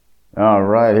All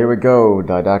right, here we go.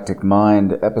 Didactic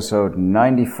Mind, episode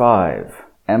 95,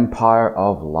 Empire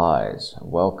of Lies.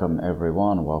 Welcome,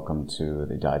 everyone. Welcome to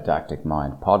the Didactic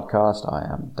Mind podcast.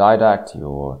 I am Didact,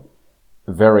 your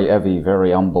very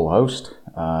humble host.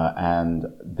 And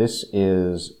this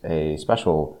is a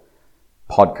special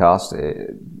podcast,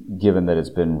 given that it's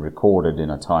been recorded in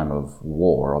a time of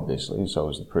war, obviously, so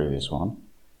was the previous one.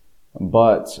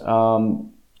 But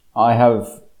I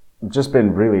have just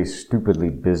been really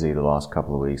stupidly busy the last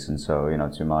couple of weeks, and so,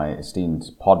 to my esteemed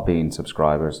Podbean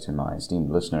subscribers, to my esteemed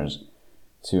listeners,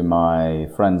 to my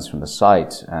friends from the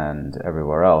site and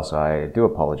everywhere else, I do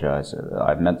apologize.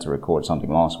 I meant to record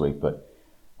something last week, but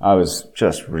I was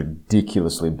just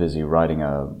ridiculously busy writing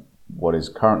what is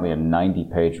currently a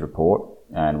 90-page report,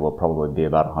 and will probably be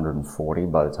about 140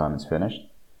 by the time it's finished.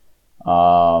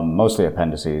 Mostly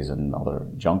appendices and other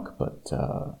junk, but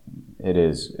it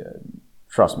is...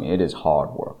 Trust me, it is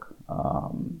hard work.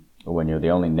 When you're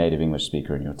the only native English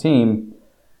speaker in your team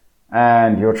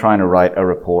and you're trying to write a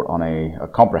report on a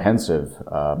comprehensive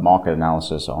market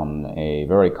analysis on a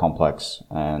very complex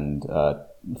and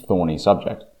thorny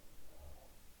subject,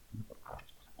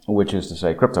 which is to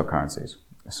say cryptocurrencies.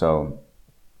 So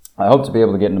I hope to be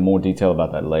able to get into more detail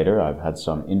about that later. I've had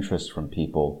some interest from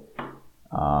people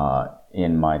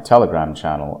in my Telegram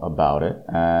channel about it.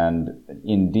 And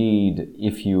indeed,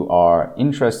 if you are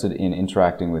interested in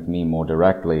interacting with me more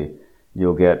directly,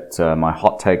 you'll get my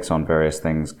hot takes on various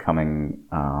things coming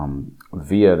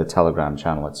via the Telegram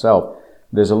channel itself.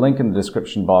 There's a link in the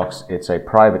description box. It's a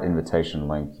private invitation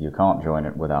link. You can't join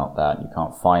it without that. You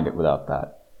can't find it without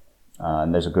that.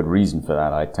 And there's a good reason for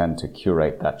that. I tend to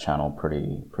curate that channel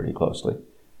pretty closely.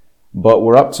 But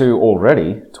we're up to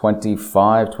already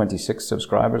 25, 26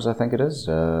 subscribers, I think it is.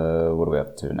 What are we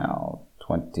up to now?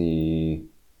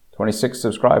 26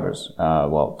 subscribers.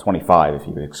 Well, 25 if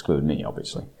you exclude me,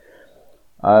 obviously.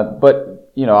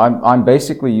 But, I'm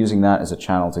basically using that as a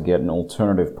channel to get an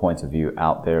alternative point of view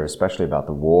out there, especially about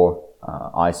the war.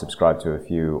 I subscribe to a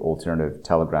few alternative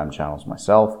Telegram channels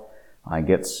myself. I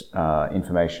get some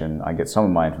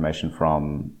of my information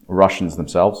from Russians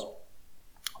themselves.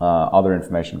 Other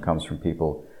information comes from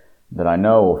people that I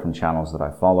know or from channels that I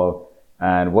follow.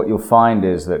 And what you'll find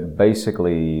is that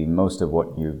basically most of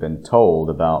what you've been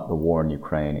told about the war in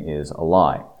Ukraine is a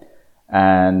lie.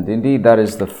 And indeed, that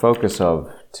is the focus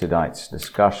of tonight's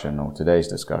discussion, or today's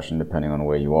discussion, depending on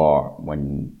where you are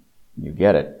when you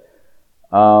get it.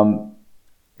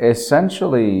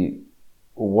 Essentially,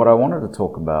 what I wanted to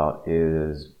talk about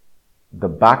is the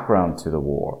background to the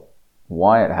war.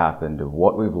 Why it happened,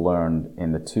 what we've learned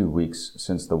in the 2 weeks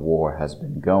since the war has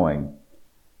been going,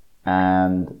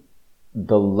 and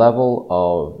the level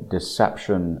of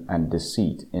deception and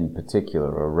deceit in particular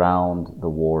around the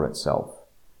war itself.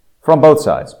 From both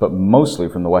sides, but mostly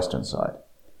from the Western side.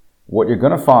 What you're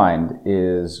going to find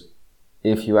is,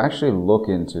 if you actually look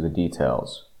into the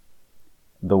details,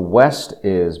 the West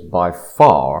is by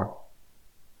far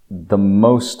the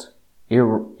most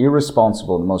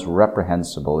irresponsible, the most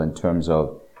reprehensible in terms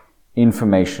of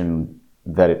information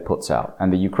that it puts out.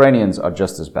 And the Ukrainians are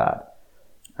just as bad.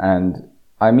 And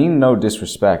I mean no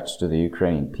disrespect to the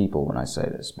Ukrainian people when I say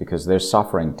this, because they're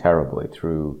suffering terribly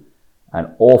through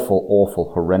an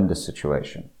awful, horrendous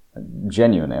situation.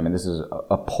 Genuinely, I mean, this is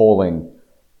appalling.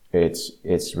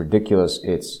 It's ridiculous.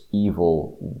 It's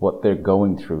evil. What they're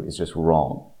going through is just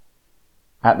wrong.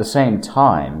 At the same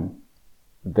time,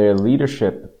 their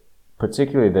leadership,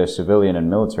 particularly their civilian and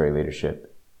military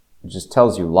leadership, just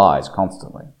tells you lies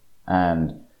constantly.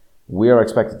 And we are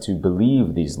expected to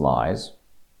believe these lies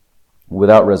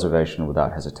without reservation,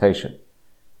 without hesitation.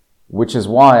 Which is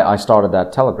why I started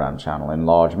that Telegram channel in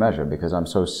large measure, because I'm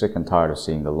so sick and tired of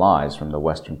seeing the lies from the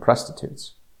Western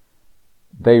prostitutes.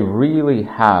 They really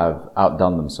have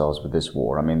outdone themselves with this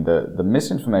war. I mean, the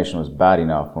misinformation was bad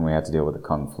enough when we had to deal with the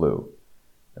Kung Flu.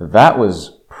 That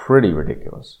was pretty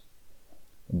ridiculous.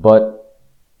 But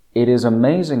it is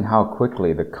amazing how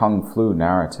quickly the Kung Flu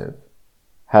narrative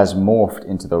has morphed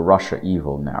into the Russia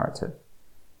evil narrative.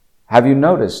 Have you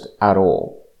noticed at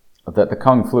all that the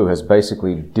Kung Flu has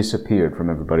basically disappeared from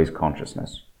everybody's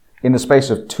consciousness? In the space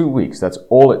of 2 weeks, that's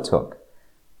all it took.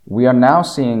 We are now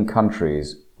seeing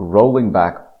countries rolling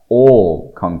back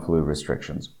all Kung Flu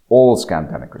restrictions, all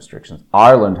scandemic restrictions.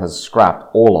 Ireland has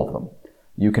scrapped all of them.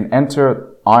 You can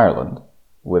enter Ireland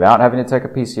without having to take a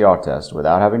PCR test,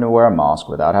 without having to wear a mask,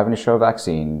 without having to show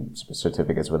vaccine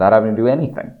certificates, without having to do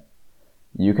anything.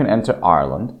 You can enter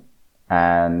Ireland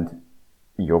and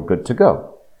you're good to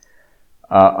go.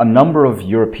 A number of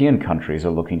European countries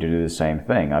are looking to do the same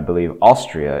thing. I believe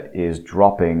Austria is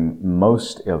dropping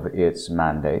most of its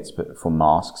mandates for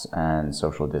masks and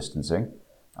social distancing.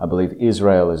 I believe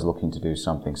Israel is looking to do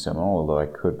something similar, although I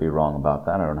could be wrong about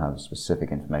that. I don't have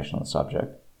specific information on the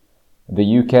subject.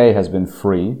 The UK has been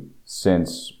free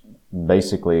since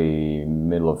basically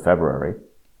middle of February.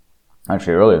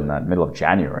 Actually, earlier than that, middle of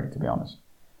January, to be honest.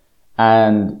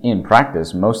 And in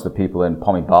practice, most of the people in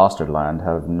Pommy Bastard land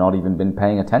have not even been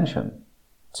paying attention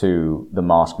to the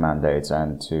mask mandates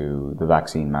and to the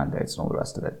vaccine mandates and all the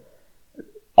rest of it.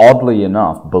 Oddly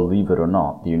enough, believe it or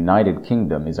not, the United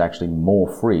Kingdom is actually more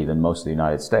free than most of the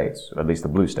United States, at least the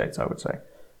blue states, I would say.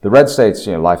 The red states,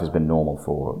 life has been normal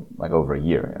for like over a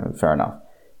year, fair enough.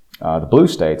 The blue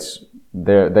states,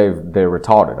 they're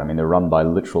retarded. I mean, they're run by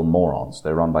literal morons.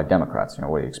 They're run by Democrats,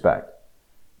 what do you expect?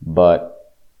 But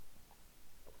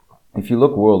if you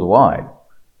look worldwide,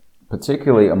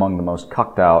 particularly among the most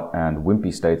cucked out and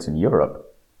wimpy states in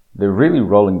Europe, they're really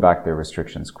rolling back their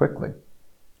restrictions quickly.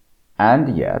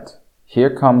 And yet,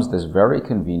 here comes this very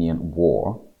convenient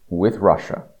war with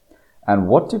Russia. And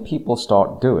what do people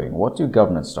start doing? What do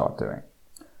governments start doing?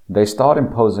 They start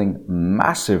imposing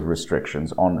massive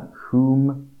restrictions on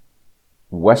whom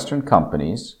Western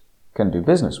companies can do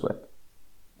business with.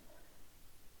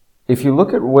 If you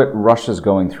look at what Russia's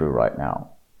going through right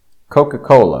now,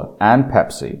 Coca-Cola and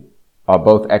Pepsi are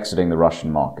both exiting the Russian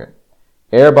market.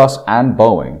 Airbus and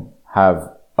Boeing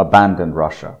have abandoned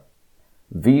Russia.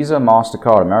 Visa,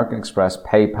 MasterCard, American Express,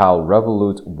 PayPal,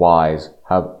 Revolut, Wise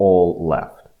have all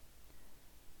left.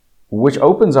 Which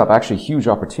opens up actually huge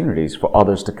opportunities for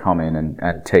others to come in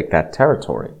and take that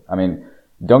territory. I mean,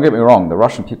 don't get me wrong, the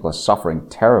Russian people are suffering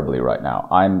terribly right now.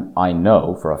 I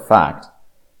know for a fact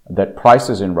that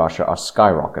prices in Russia are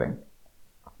skyrocketing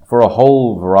for a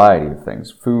whole variety of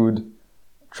things. Food,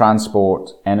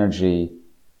 transport, energy,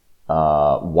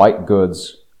 white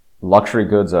goods, luxury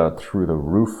goods are through the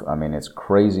roof. I mean, it's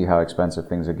crazy how expensive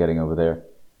things are getting over there.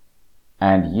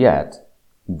 And yet,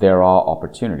 there are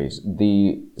opportunities.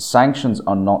 The sanctions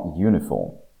are not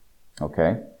uniform,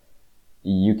 okay?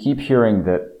 You keep hearing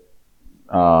that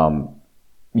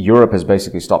Europe has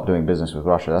basically stopped doing business with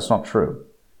Russia. That's not true.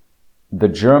 The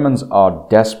Germans are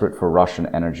desperate for Russian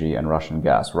energy and Russian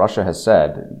gas. Russia has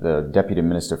said, the deputy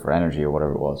minister for energy or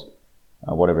whatever it was,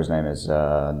 whatever his name is,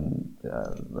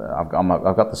 I've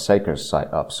got the Sakers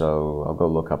site up, so I'll go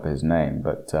look up his name.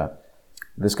 But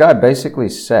this guy basically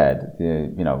said,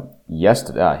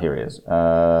 yesterday, here he is.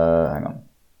 Hang on,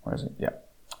 where is he? Yeah,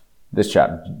 this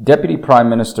chap, Deputy Prime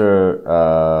Minister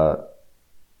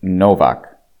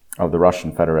Novak of the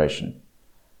Russian Federation,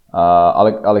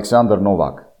 Alexander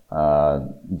Novak.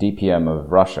 DPM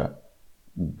of Russia,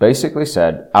 basically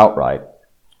said outright,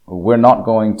 we're not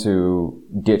going to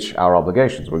ditch our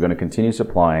obligations. We're going to continue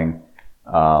supplying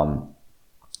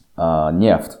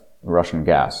neft, Russian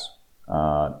gas,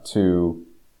 to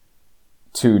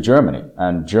Germany.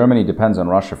 And Germany depends on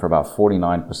Russia for about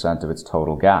 49% of its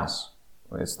total gas.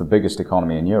 It's the biggest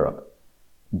economy in Europe.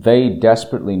 They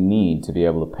desperately need to be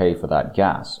able to pay for that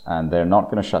gas, and they're not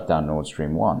going to shut down Nord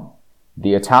Stream 1.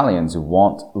 The Italians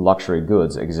want luxury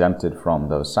goods exempted from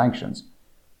those sanctions.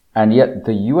 And yet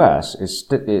the US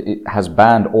has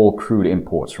banned all crude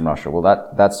imports from Russia.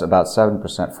 Well, that's about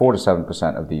 7%, 4 to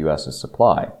 7% of the US's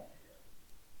supply.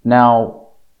 Now,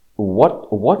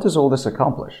 what does all this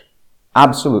accomplish?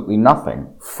 Absolutely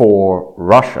nothing for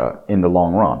Russia in the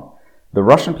long run. The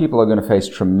Russian people are going to face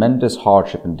tremendous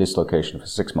hardship and dislocation for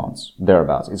 6 months,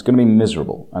 thereabouts. It's going to be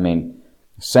miserable. I mean,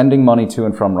 sending money to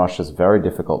and from Russia is very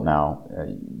difficult now.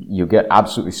 You get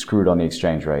absolutely screwed on the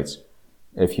exchange rates.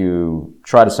 If you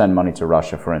try to send money to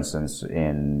Russia, for instance,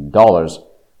 in dollars,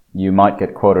 you might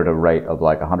get quoted a rate of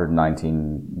like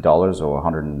 $119 or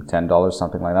 $110,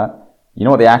 something like that. You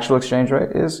know what the actual exchange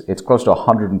rate is? It's close to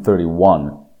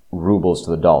 131 rubles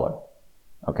to the dollar.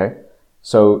 Okay?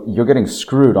 So you're getting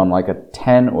screwed on like a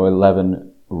 10 or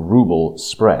 11 ruble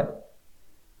spread.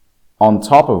 On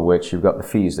top of which, you've got the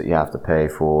fees that you have to pay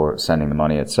for sending the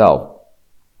money itself.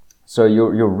 So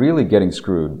you're really getting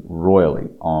screwed royally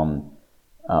on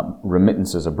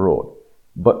remittances abroad.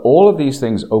 But all of these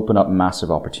things open up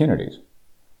massive opportunities.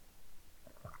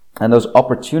 And those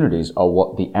opportunities are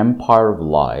what the empire of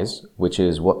lies, which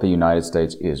is what the United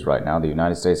States is right now. The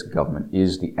United States government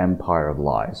is the empire of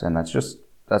lies. And that's just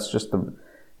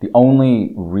the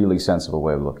only really sensible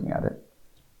way of looking at it.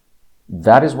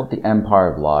 That is what the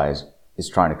empire of lies is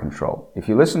trying to control. If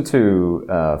you listen to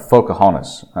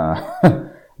Pocahontas,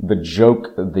 the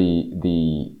joke,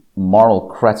 the moral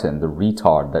cretin, the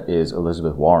retard that is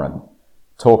Elizabeth Warren,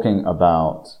 talking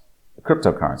about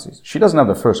cryptocurrencies. She doesn't have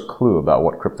the first clue about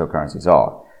what cryptocurrencies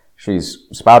are. She's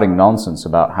spouting nonsense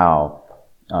about how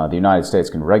the United States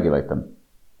can regulate them.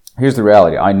 Here's the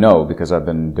reality. I know because I've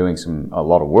been doing a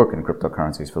lot of work in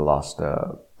cryptocurrencies for the last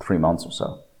 3 months or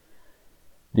so.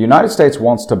 The United States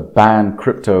wants to ban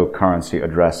cryptocurrency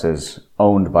addresses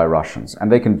owned by Russians,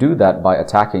 and they can do that by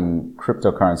attacking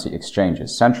cryptocurrency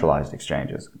exchanges, centralized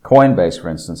exchanges. Coinbase, for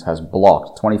instance, has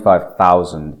blocked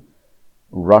 25,000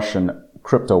 Russian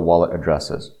crypto wallet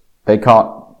addresses. They can't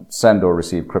send or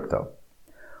receive crypto.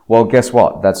 Well, guess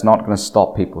what? That's not going to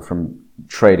stop people from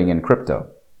trading in crypto.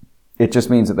 It just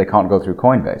means that they can't go through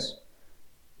Coinbase.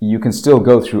 You can still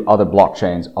go through other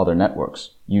blockchains, other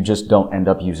networks. You just don't end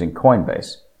up using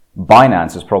Coinbase.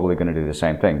 Binance is probably going to do the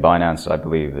same thing. Binance, I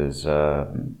believe, is I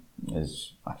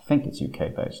think it's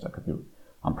UK based.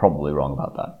 I'm probably wrong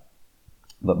about that.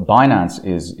 But Binance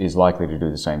is likely to do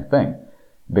the same thing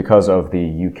because of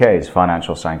the UK's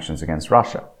financial sanctions against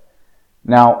Russia.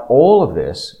 Now, all of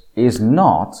this is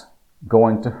not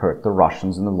going to hurt the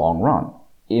Russians in the long run.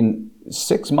 In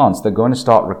 6 months, they're going to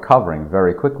start recovering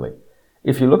very quickly.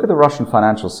 If you look at the Russian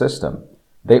financial system,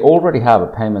 they already have a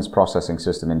payments processing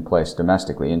system in place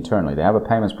domestically, internally. They have a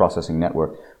payments processing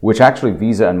network, which actually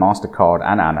Visa and MasterCard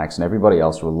and Amex and everybody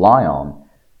else rely on.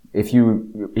 If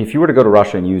you were to go to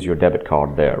Russia and use your debit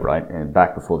card there, right, and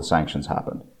back before the sanctions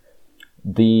happened,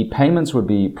 the payments would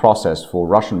be processed for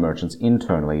Russian merchants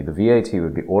internally. The VAT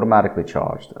would be automatically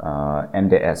charged,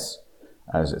 NDS,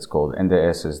 as it's called.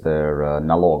 NDS is their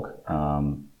nalog,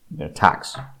 their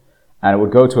tax. And it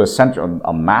would go to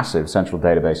a massive central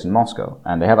database in Moscow.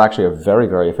 And they have actually a very,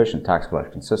 very efficient tax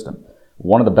collection system.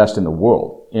 One of the best in the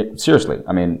world. Seriously,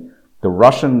 I mean, the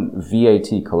Russian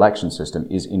VAT collection system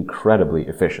is incredibly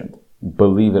efficient.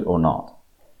 Believe it or not.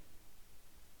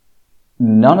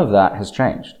 None of that has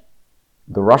changed.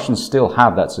 The Russians still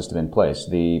have that system in place.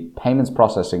 The payments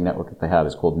processing network that they have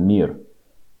is called Mir,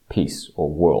 peace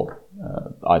or world,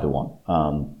 either one.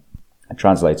 It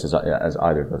translates as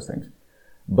either of those things.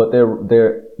 But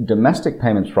their domestic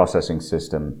payments processing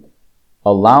system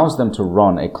allows them to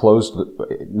run a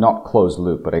not closed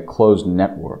loop, but a closed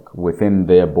network within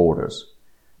their borders,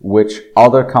 which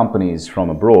other companies from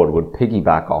abroad would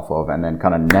piggyback off of and then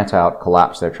kind of net out,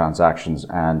 collapse their transactions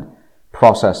and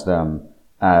process them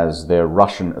as their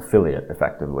Russian affiliate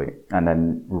effectively, and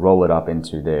then roll it up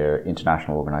into their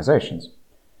international organizations.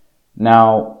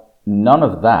 Now, none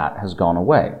of that has gone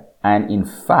away. And in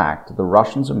fact, the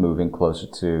Russians are moving closer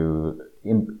to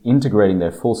integrating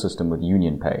their full system with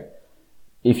UnionPay.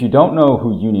 If you don't know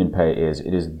who UnionPay is,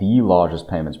 it is the largest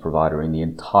payments provider in the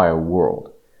entire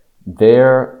world.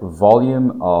 Their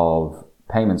volume of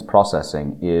payments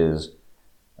processing is,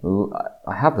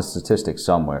 I have the statistics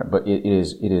somewhere, but it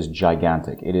is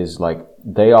gigantic. It is like,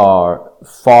 they are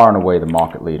far and away the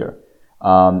market leader.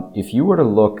 If you were to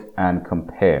look and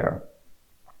compare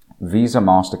Visa,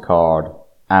 MasterCard,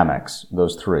 Amex,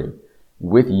 those three,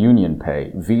 with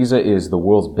UnionPay, Visa is the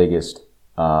world's biggest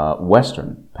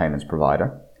Western payments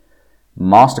provider.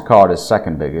 MasterCard is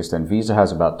second biggest, and Visa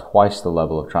has about twice the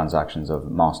level of transactions of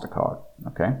MasterCard.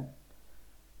 Okay.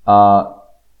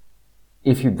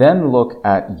 If you then look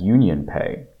at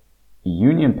UnionPay,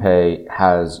 UnionPay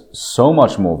has so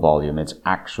much more volume, it's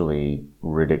actually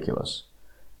ridiculous.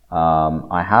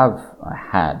 I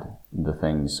had the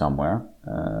thing somewhere.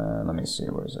 Let me see,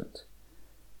 where is it?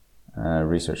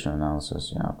 Research and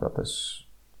analysis. Yeah, I've got this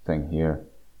thing here.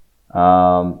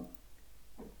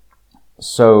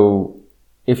 So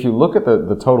if you look at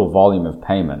the total volume of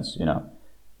payments,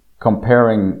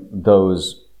 comparing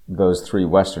those three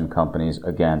Western companies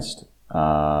against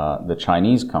the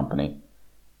Chinese company,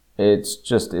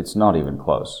 it's not even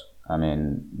close. I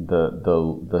mean,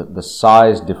 the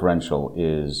size differential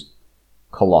is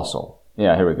colossal.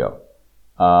 Yeah, here we go.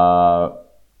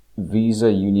 Visa,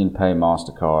 UnionPay,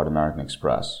 MasterCard, American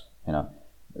Express.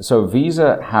 So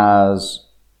Visa has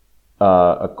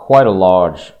quite a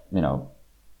large,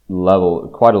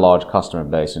 quite a large customer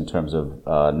base in terms of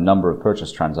number of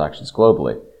purchase transactions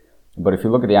globally. But if you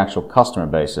look at the actual customer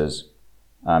bases,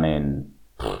 I mean,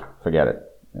 forget it.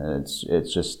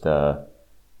 It's just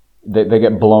they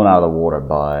get blown out of the water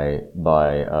by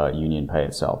UnionPay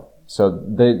itself. So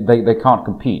they can't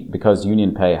compete because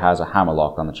UnionPay has a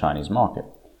hammerlock on the Chinese market.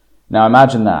 Now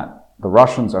imagine that. The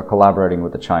Russians are collaborating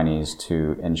with the Chinese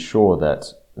to ensure that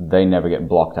they never get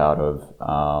blocked out of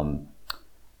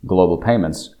global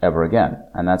payments ever again.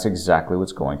 And that's exactly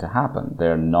what's going to happen.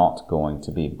 They're not going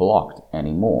to be blocked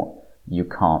anymore. You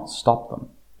can't stop them.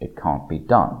 It can't be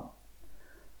done.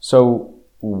 So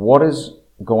what is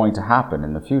going to happen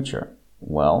in the future?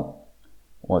 Well,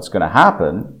 what's going to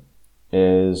happen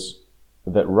is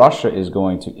that Russia is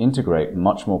going to integrate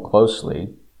much more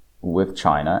closely with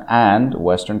China, and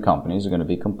Western companies are going to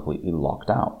be completely locked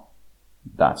out.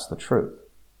 That's the truth.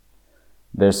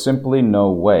 There's simply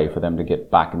no way for them to get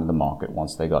back into the market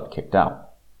once they got kicked out.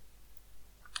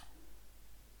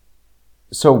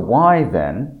 So why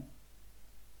then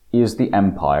is the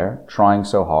empire trying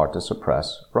so hard to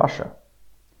suppress Russia?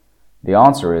 The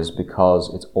answer is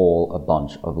because it's all a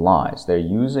bunch of lies. They're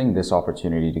using this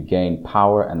opportunity to gain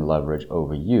power and leverage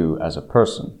over you as a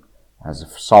person, as a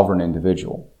sovereign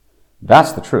individual.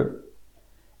 That's the truth.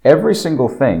 Every single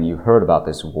thing you've heard about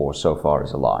this war so far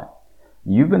is a lie.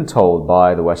 You've been told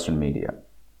by the Western media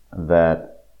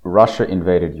that Russia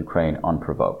invaded Ukraine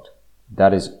unprovoked.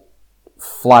 That is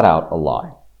flat out a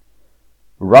lie.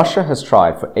 Russia has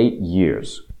tried for 8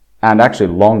 years, and actually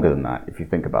longer than that if you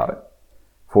think about it.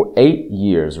 For 8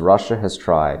 years, Russia has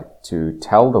tried to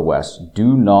tell the West,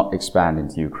 do not expand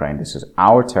into Ukraine. This is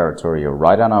our territory. You're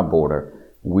right on our border.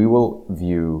 We will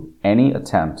view any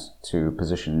attempt to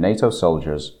position NATO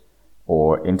soldiers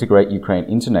or integrate Ukraine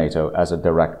into NATO as a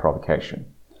direct provocation.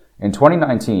 In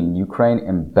 2019, Ukraine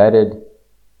embedded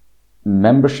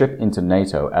membership into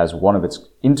NATO as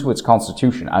into its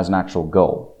constitution as an actual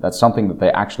goal. That's something that they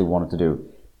actually wanted to do.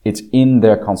 It's in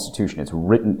their constitution. It's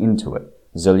written into it.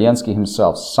 Zelensky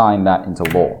himself signed that into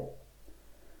law.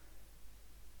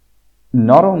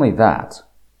 Not only that,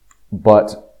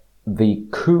 but the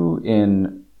coup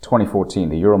in 2014,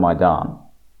 the Euromaidan,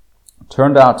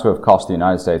 turned out to have cost the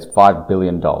United States $5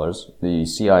 billion. The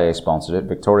CIA sponsored it.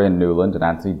 Victoria Nuland and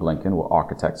Antony Blinken were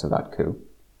architects of that coup.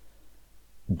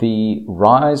 The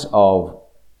rise of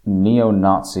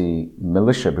neo-Nazi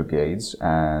militia brigades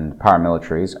and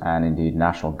paramilitaries and indeed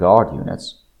National Guard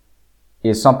units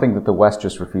is something that the West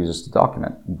just refuses to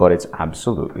document, but it's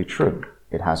absolutely true.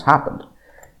 It has happened.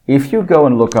 If you go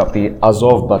and look up the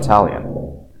Azov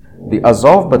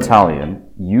Battalion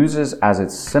uses as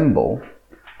its symbol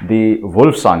the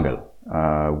Wolfsangel,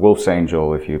 wolf's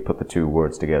angel, if you put the two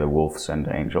words together, wolf's and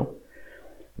angel.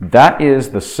 That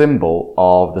is the symbol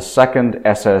of the 2nd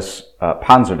SS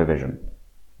Panzer Division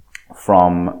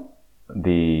from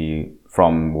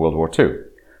World War II.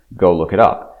 Go look it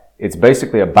up. It's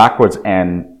basically a backwards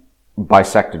N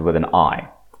bisected with an I.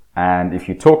 And if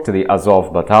you talk to the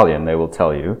Azov Battalion, they will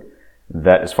tell you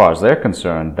that as far as they're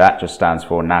concerned, that just stands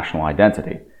for national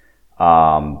identity.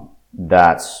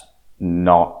 That's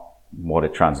not what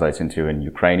it translates into in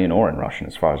Ukrainian or in Russian,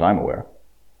 as far as I'm aware.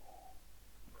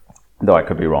 Though I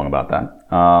could be wrong about that.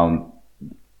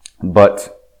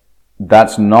 But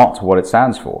that's not what it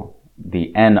stands for.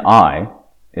 The NI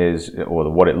is,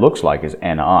 or what it looks like is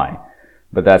NI.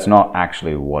 But that's not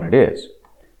actually what it is.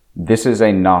 This is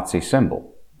a Nazi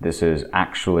symbol. This is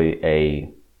actually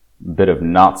a bit of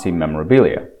Nazi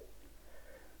memorabilia.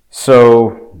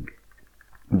 So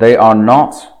they are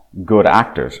not good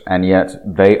actors, and yet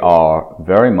they are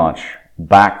very much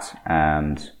backed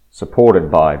and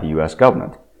supported by the US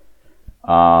government.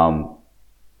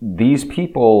 These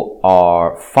people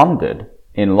are funded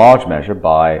in large measure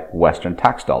by Western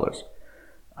tax dollars,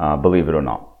 believe it or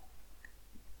not.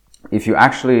 If you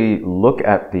actually look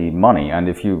at the money, and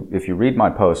if you read my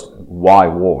post, Why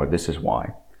War? This is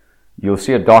why, you'll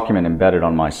see a document embedded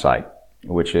on my site,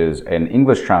 which is an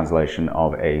English translation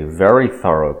of a very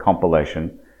thorough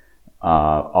compilation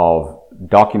of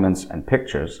documents and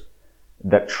pictures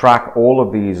that track all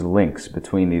of these links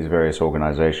between these various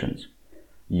organizations.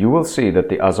 You will see that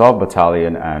the Azov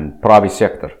Battalion and Pravy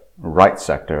Sektor, Right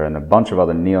Sector, and a bunch of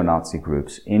other neo-Nazi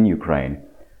groups in Ukraine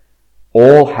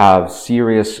all have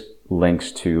serious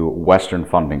links to Western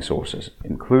funding sources,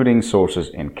 including sources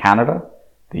in Canada,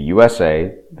 the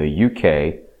USA, the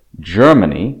UK,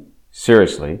 Germany,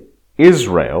 seriously,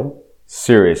 Israel,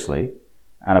 seriously,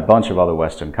 and a bunch of other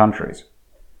Western countries.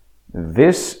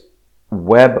 This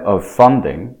web of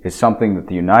funding is something that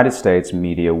the United States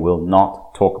media will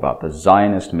not talk about. The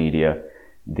Zionist media,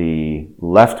 the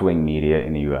left-wing media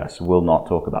in the US will not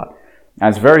talk about.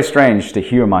 And it's very strange to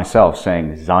hear myself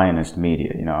saying Zionist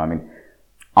media. You know, I mean,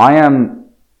 I am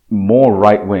more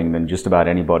right-wing than just about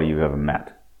anybody you've ever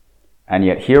met. And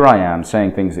yet here I am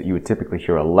saying things that you would typically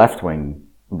hear a left-wing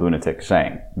lunatic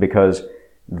saying, because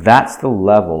that's the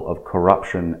level of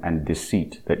corruption and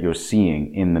deceit that you're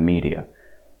seeing in the media.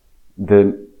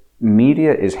 The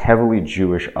media is heavily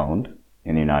Jewish-owned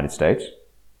in the United States.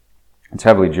 It's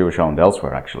heavily Jewish-owned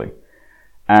elsewhere, actually.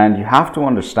 And you have to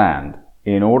understand,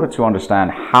 in order to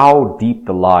understand how deep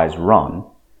the lies run,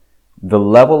 the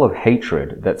level of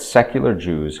hatred that secular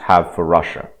Jews have for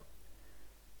Russia.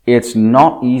 It's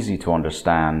not easy to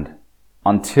understand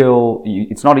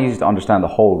it's not easy to understand the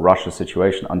whole Russia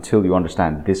situation until you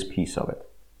understand this piece of it.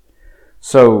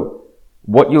 So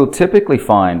what you'll typically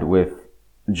find with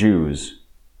Jews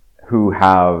who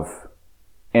have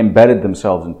embedded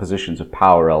themselves in positions of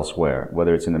power elsewhere,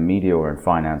 whether it's in the media or in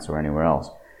finance or anywhere else,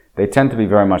 they tend to be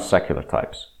very much secular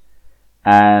types.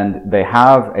 And they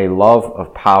have a love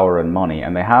of power and money,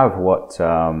 and they have what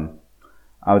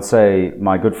I would say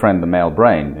my good friend the male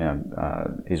brain,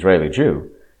 Israeli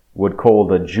Jew, would call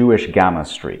the Jewish gamma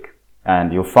streak.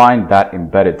 And you'll find that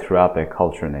embedded throughout their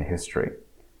culture and their history.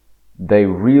 They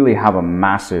really have a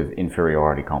massive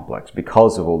inferiority complex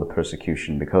because of all the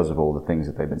persecution, because of all the things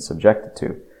that they've been subjected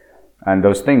to. And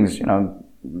those things,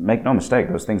 make no mistake,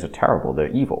 those things are terrible, they're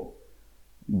evil.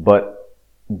 But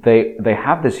they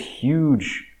have this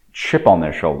huge chip on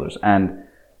their shoulders, and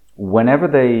whenever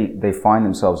they find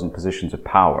themselves in positions of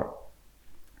power,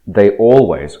 they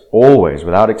always,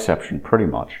 without exception, pretty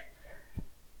much,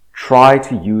 try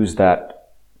to use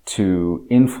that to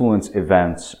influence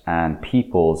events and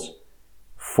peoples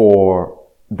for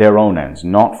their own ends,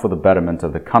 not for the betterment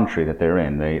of the country that they're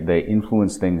in. They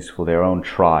influence things for their own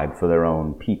tribe, for their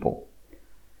own people.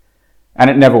 And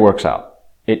it never works out.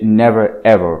 It never,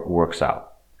 ever works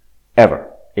out.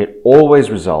 Ever. It always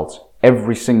results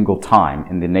every single time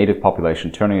in the native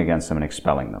population turning against them and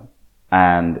expelling them.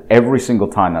 And every single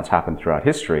time that's happened throughout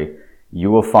history,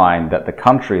 you will find that the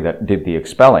country that did the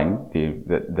expelling,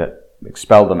 that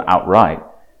expelled them outright,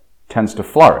 tends to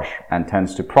flourish and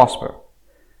tends to prosper.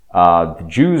 The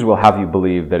Jews will have you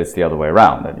believe that it's the other way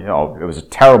around, that, it was a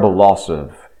terrible loss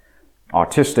of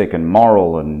artistic and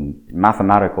moral and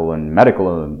mathematical and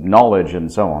medical knowledge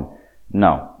and so on.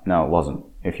 No, it wasn't.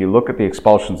 If you look at the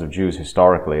expulsions of Jews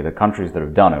historically, the countries that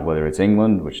have done it, whether it's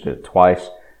England, which did it twice,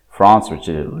 France, which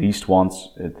did it at least once,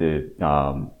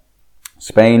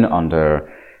 Spain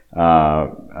under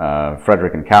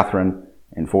Frederick and Catherine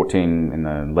in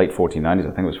the late 1490s,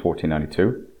 I think it was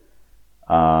 1492.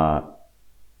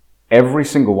 Every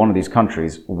single one of these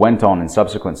countries went on in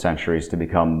subsequent centuries to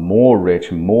become more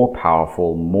rich, more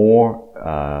powerful,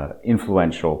 more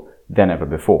influential than ever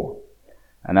before.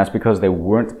 And that's because they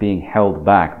weren't being held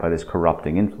back by this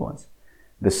corrupting influence.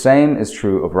 The same is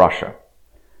true of Russia.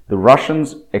 The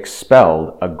Russians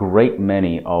expelled a great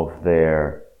many of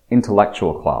their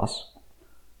intellectual class,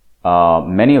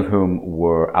 many of whom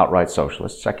were outright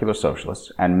socialists, secular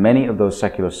socialists, and many of those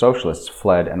secular socialists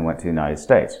fled and went to the United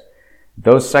States.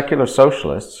 Those secular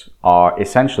socialists are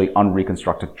essentially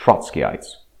unreconstructed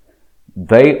Trotskyites.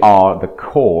 They are the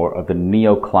core of the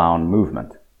neo-clown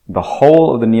movement. The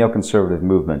whole of the neoconservative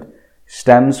movement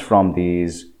stems from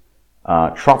these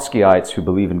Trotskyites who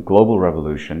believe in global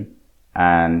revolution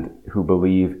and who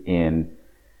believe in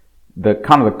the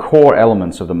kind of the core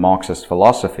elements of the Marxist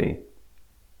philosophy,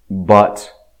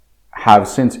 but have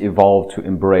since evolved to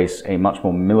embrace a much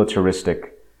more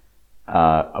militaristic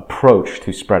approach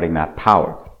to spreading that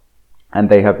power. And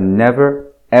they have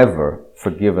never, ever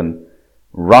forgiven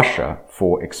Russia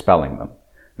for expelling them.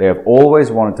 They have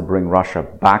always wanted to bring Russia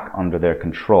back under their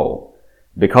control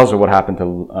because of what happened to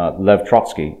Lev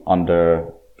Trotsky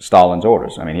under Stalin's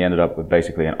orders. I mean, he ended up with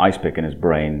basically an ice pick in his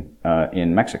brain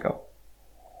in Mexico.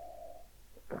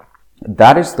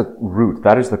 That is the root,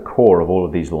 that is the core of all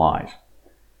of these lies.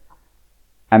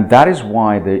 And that is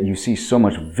why you see so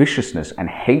much viciousness and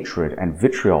hatred and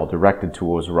vitriol directed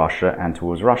towards Russia and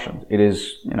towards Russians. It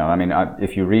is,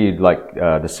 if you read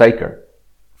the Saker,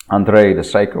 Andrei the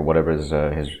Saker, whatever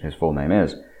his full name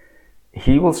is,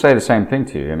 he will say the same thing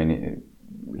to you. I mean,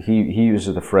 he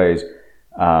uses the phrase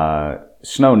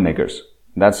snow niggers.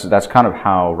 That's kind of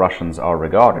how Russians are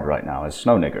regarded right now, as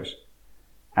snow niggers.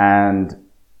 And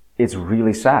it's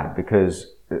really sad because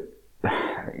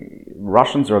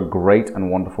Russians are a great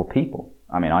and wonderful people.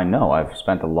 I mean, I know, I've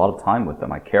spent a lot of time with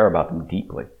them. I care about them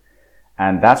deeply.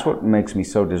 And that's what makes me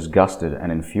so disgusted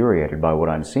and infuriated by what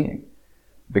I'm seeing.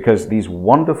 Because these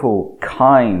wonderful,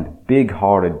 kind,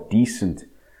 big-hearted, decent,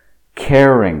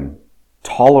 caring,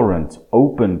 tolerant,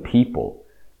 open people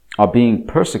are being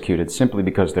persecuted simply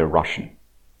because they're Russian.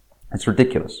 It's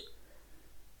ridiculous.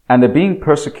 And they're being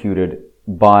persecuted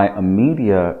by a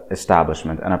media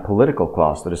establishment and a political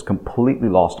class that has completely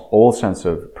lost all sense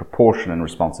of proportion and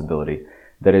responsibility,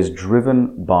 that is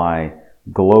driven by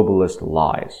globalist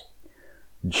lies.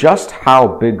 Just how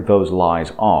big those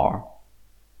lies are,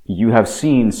 you have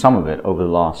seen some of it over the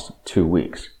last 2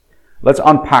 weeks. Let's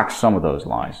unpack some of those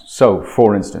lies. So,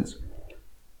 for instance,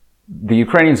 the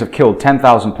Ukrainians have killed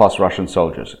 10,000 plus Russian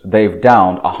soldiers. They've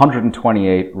downed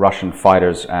 128 Russian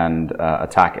fighters and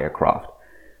attack aircraft.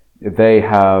 They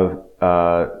have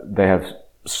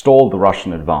stalled the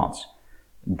Russian advance.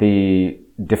 The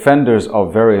defenders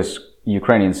of various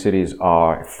Ukrainian cities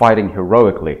are fighting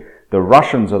heroically The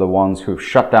Russians are the ones who've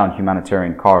shut down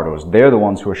humanitarian corridors. They're the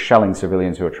ones who are shelling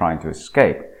civilians who are trying to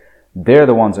escape. They're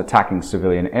the ones attacking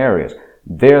civilian areas.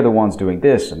 They're the ones doing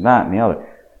this and that and the other.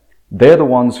 They're the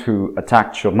ones who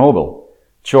attacked Chernobyl.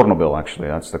 Chernobyl, actually,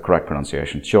 that's the correct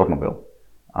pronunciation. Chernobyl.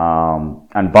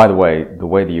 And by the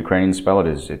way the Ukrainians spell it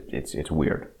is, it's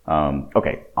weird.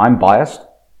 Okay, I'm biased.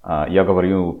 Я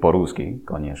говорю по-русски,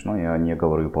 конечно, я не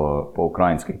говорю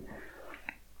по-украински.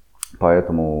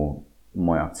 Поэтому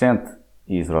мой акцент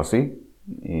из России,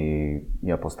 и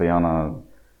я постоянно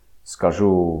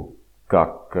скажу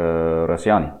как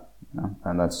россияне.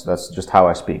 And that's just how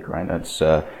I speak, right? That's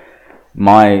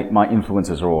my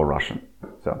influences are all Russian.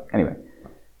 So anyway,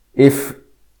 if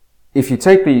you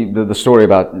take the story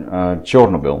about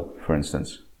Chernobyl, for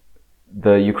instance,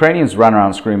 the Ukrainians ran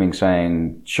around screaming,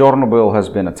 saying Chernobyl has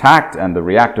been attacked and the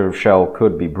reactor shell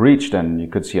could be breached, and you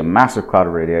could see a massive cloud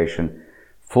of radiation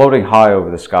floating high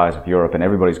over the skies of Europe, and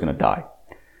everybody's going to die.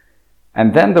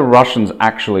 And then the Russians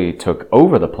actually took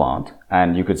over the plant,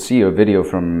 and you could see a video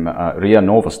from RIA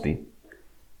Novosti,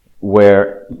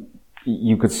 where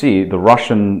you could see the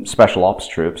Russian special ops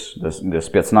troops, the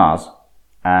Spetsnaz,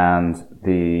 and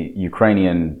the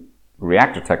Ukrainian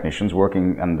reactor technicians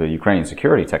working, and the Ukrainian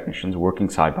security technicians working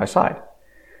side by side.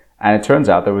 And it turns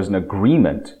out there was an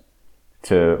agreement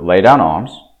to lay down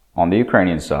arms on the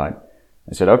Ukrainian side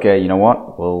and said, okay, you know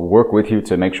what, we'll work with you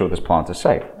to make sure this plant is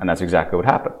safe. And that's exactly what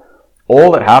happened.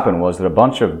 All that happened was that a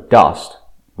bunch of dust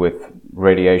with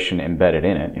radiation embedded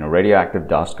in it, radioactive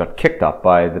dust, got kicked up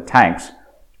by the tanks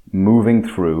moving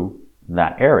through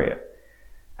that area.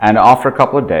 And after a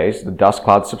couple of days, the dust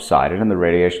cloud subsided and the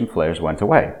radiation flares went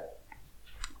away.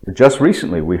 Just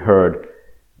recently, we heard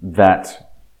that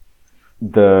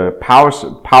the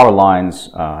power lines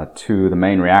to the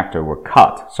main reactor were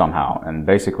cut somehow, and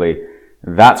basically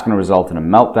that's going to result in a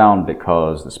meltdown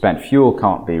because the spent fuel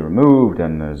can't be removed,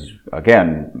 and there's,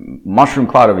 again, mushroom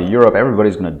cloud over Europe,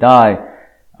 everybody's going to die.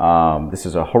 This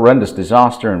is a horrendous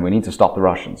disaster, and we need to stop the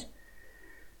Russians.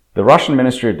 The Russian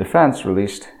Ministry of Defense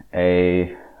released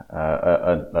a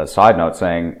side note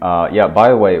saying, yeah, by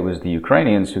the way, it was the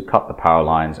Ukrainians who cut the power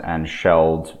lines and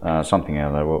shelled something or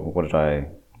other. What did I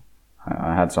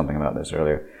had something about this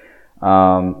earlier.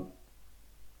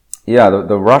 Yeah,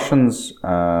 the Russians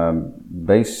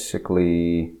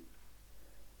basically,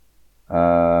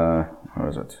 where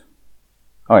is it?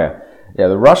 Oh yeah,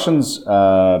 the Russians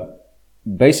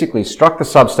basically struck the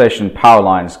substation power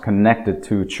lines connected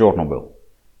to Chernobyl,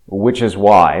 which is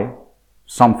why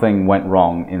something went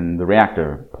wrong in the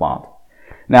reactor plant.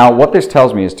 Now, what this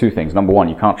tells me is two things. Number one,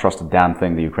 you can't trust a damn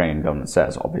thing the Ukrainian government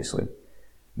says, obviously.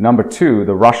 Number two,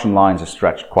 the Russian lines are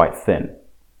stretched quite thin.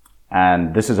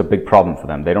 And this is a big problem for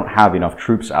them. They don't have enough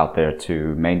troops out there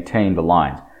to maintain the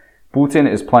lines. Putin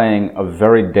is playing a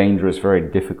very dangerous, very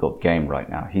difficult game right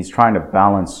now. He's trying to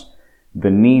balance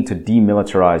the need to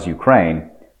demilitarize Ukraine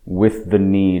with the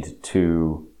need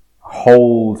to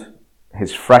hold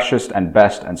his freshest and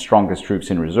best and strongest troops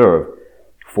in reserve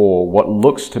for what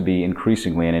looks to be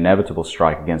increasingly an inevitable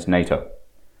strike against NATO.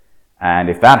 And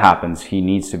if that happens, he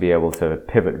needs to be able to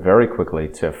pivot very quickly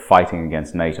to fighting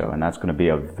against NATO, and that's going to be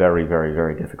a very, very,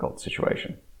 very difficult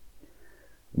situation.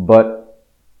 But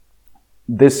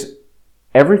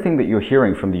everything that you're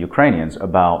hearing from the Ukrainians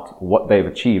about what they've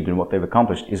achieved and what they've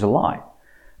accomplished is a lie.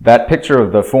 That picture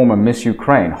of the former Miss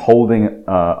Ukraine holding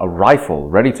a rifle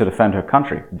ready to defend her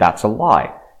country, that's a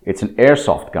lie. It's an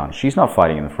airsoft gun. She's not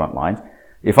fighting in the front lines.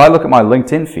 If I look at my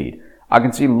LinkedIn feed, I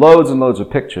can see loads and loads of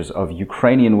pictures of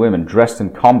Ukrainian women dressed in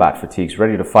combat fatigues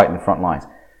ready to fight in the front lines.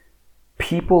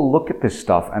 People look at this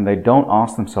stuff and they don't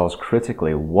ask themselves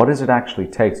critically, what does it actually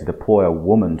take to deploy a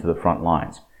woman to the front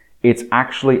lines? It's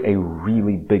actually a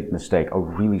really big mistake, a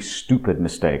really stupid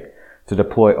mistake, to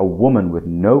deploy a woman with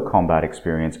no combat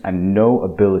experience and no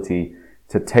ability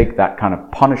to take that kind of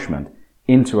punishment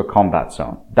into a combat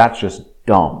zone. That's just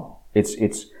dumb.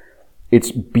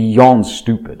 It's beyond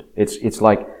stupid. It's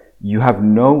like you have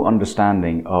no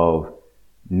understanding of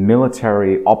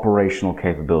military operational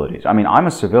capabilities. I mean, I'm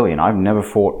a civilian. I've never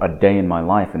fought a day in my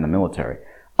life in the military.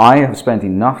 I have spent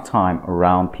enough time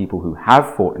around people who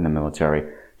have fought in the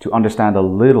military to understand a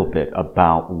little bit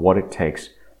about what it takes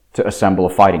to assemble a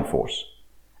fighting force.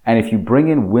 And if you bring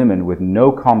in women with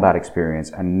no combat experience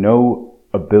and no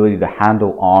ability to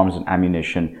handle arms and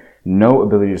ammunition, no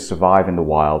ability to survive in the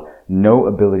wild, no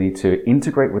ability to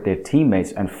integrate with their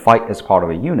teammates and fight as part of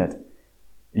a unit,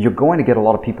 you're going to get a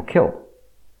lot of people killed.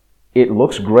 It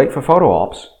looks great for photo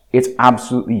ops. It's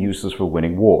absolutely useless for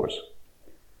winning wars.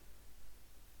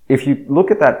 If you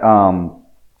look at that,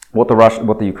 what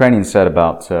the Ukrainians said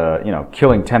about,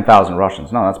 killing 10,000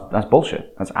 Russians, no, that's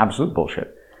bullshit. That's absolute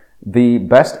bullshit. The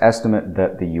best estimate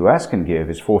that the US can give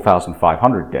is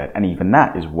 4,500 dead, and even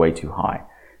that is way too high.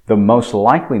 The most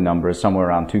likely number is somewhere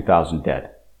around 2,000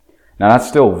 dead. Now that's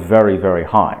still very, very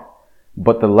high,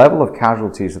 but the level of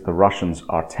casualties that the Russians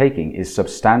are taking is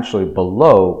substantially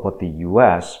below what the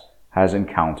US has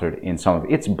encountered in some of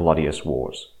its bloodiest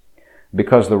wars.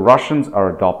 Because the Russians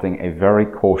are adopting a very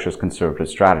cautious conservative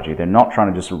strategy. They're not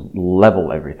trying to just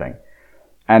level everything.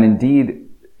 And indeed,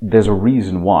 there's a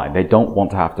reason why. They don't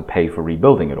want to have to pay for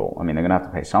rebuilding it all. I mean, they're going to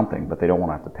have to pay something, but they don't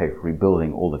want to have to pay for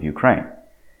rebuilding all of Ukraine.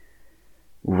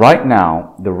 Right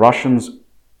now, the Russians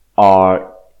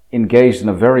are engaged in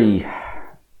a very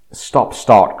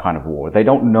stop-start kind of war. They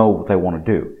don't know what they want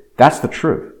to do. That's the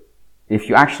truth. If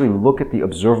you actually look at the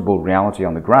observable reality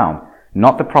on the ground,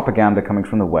 not the propaganda coming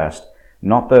from the West,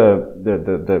 not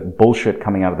the bullshit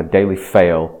coming out of the Daily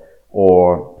Fail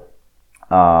or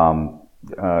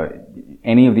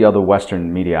any of the other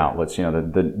Western media outlets, you know,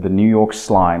 the New York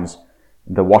Slimes,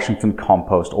 the Washington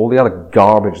Compost, all the other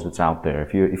garbage that's out there.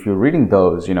 If you're reading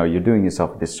those, you know, you're doing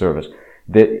yourself a disservice.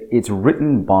 It's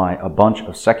written by a bunch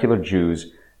of secular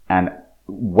Jews and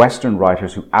Western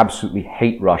writers who absolutely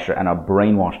hate Russia and are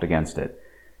brainwashed against it.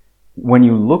 When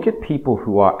you look at people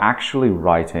who are actually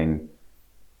writing,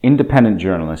 independent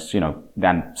journalists, you know,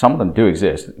 and some of them do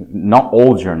exist. Not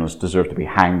all journalists deserve to be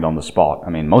hanged on the spot. I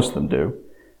mean, most of them do.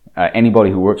 Anybody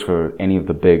who works for any of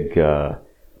the big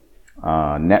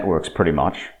networks, pretty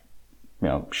much, you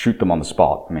know, shoot them on the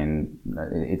spot. I mean,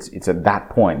 it's at that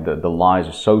point that the lies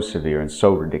are so severe and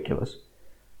so ridiculous.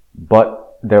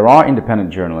 But there are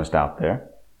independent journalists out there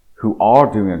who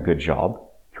are doing a good job,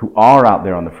 who are out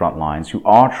there on the front lines, who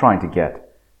are trying to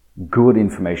get good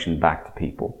information back to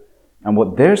people. And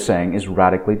what they're saying is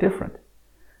radically different.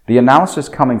 The analysis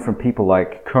coming from people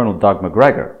like Colonel Doug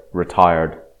Macgregor,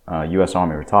 retired, U.S.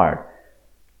 Army retired,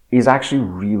 is actually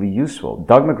really useful.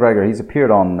 Doug Macgregor, he's appeared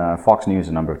on Fox News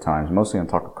a number of times, mostly on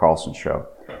Tucker Carlson's show.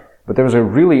 But there was a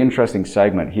really interesting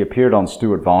segment. He appeared on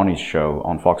Stuart Varney's show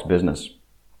on Fox Business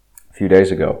a few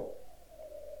days ago.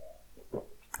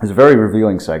 It was a very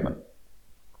revealing segment.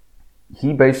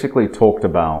 He basically talked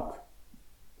about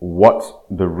what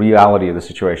the reality of the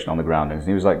situation on the ground is.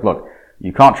 He was like, look,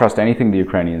 you can't trust anything the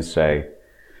Ukrainians say.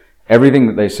 Everything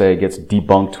that they say gets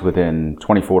debunked within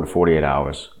 24 to 48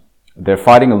 hours. They're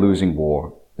fighting a losing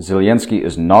war. Zelensky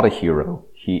is not a hero.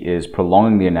 He is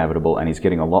prolonging the inevitable, and he's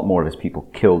getting a lot more of his people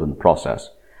killed in the process.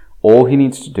 All he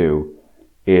needs to do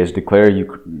is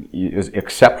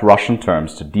accept Russian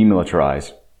terms to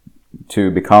demilitarize,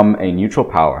 to become a neutral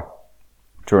power,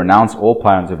 to renounce all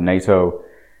plans of NATO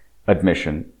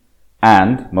admission,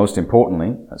 and most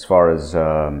importantly, as far as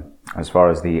the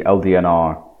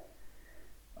LDNR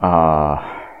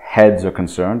heads are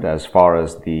concerned, as far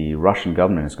as the Russian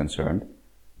government is concerned,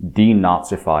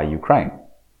 denazify Ukraine.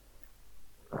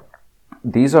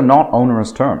 These are not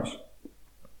onerous terms.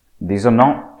 These are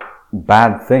not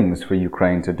bad things for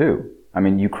Ukraine to do. I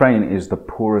mean, Ukraine is the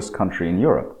poorest country in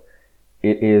Europe.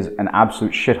 It is an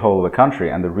absolute shithole of a country,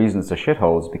 and the reason it's a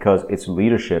shithole is because its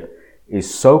leadership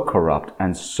is so corrupt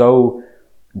and so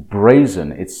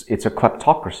brazen. It's a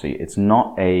kleptocracy. It's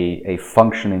not a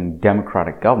functioning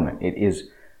democratic government. It is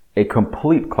a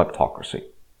complete kleptocracy.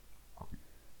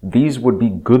 These would be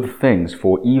good things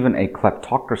for even a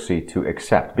kleptocracy to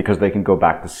accept, because they can go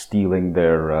back to stealing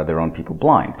their own people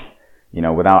blind, you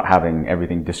know, without having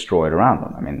everything destroyed around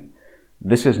them. I mean,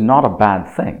 this is not a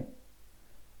bad thing.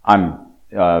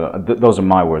 Those are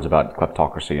my words about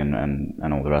kleptocracy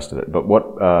and all the rest of it. But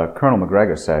what Colonel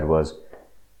Macgregor said was,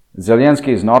 Zelensky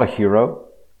is not a hero,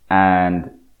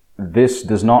 and this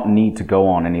does not need to go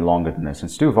on any longer than this.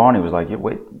 And Stu Varney was like,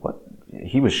 wait, what?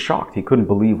 He was shocked. He couldn't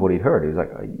believe what he'd heard. He was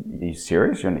like, are you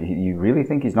serious? You really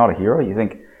think he's not a hero? You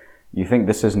think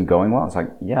this isn't going well? It's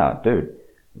like, yeah, dude,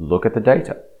 look at the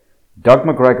data. Doug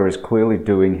Macgregor is clearly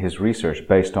doing his research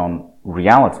based on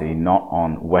reality, not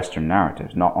on Western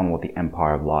narratives, not on what the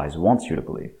Empire of Lies wants you to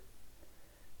believe.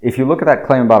 If you look at that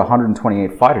claim about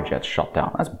 128 fighter jets shot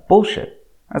down, that's bullshit.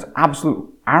 That's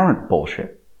absolute arrant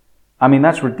bullshit. I mean,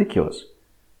 that's ridiculous.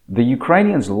 The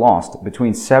Ukrainians lost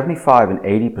between 75 and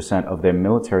 80% of their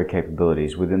military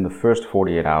capabilities within the first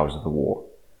 48 hours of the war.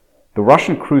 The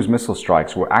Russian cruise missile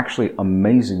strikes were actually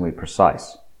amazingly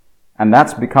precise. And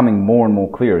that's becoming more and more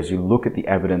clear as you look at the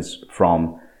evidence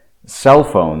from cell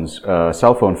phone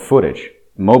footage,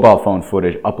 mobile phone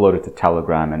footage uploaded to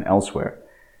Telegram and elsewhere.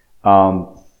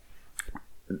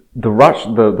 The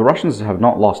Russians have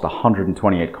not lost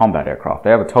 128 combat aircraft. They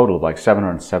have a total of like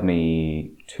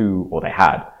 772, or they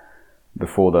had,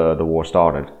 before the war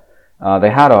started. They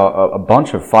had a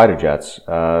bunch of fighter jets.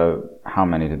 How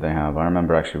many did they have? I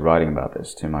remember actually writing about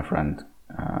this to my friend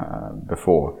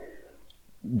before.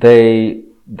 They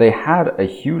had a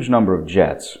huge number of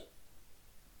jets,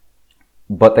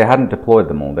 but they hadn't deployed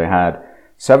them all. They had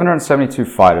 772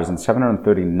 fighters and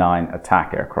 739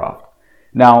 attack aircraft.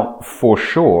 Now, for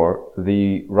sure,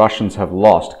 the Russians have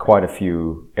lost quite a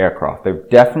few aircraft. They've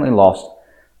definitely lost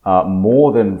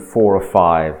more than 4 or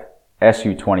 5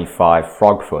 Su-25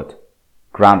 Frogfoot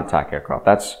ground attack aircraft.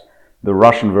 That's the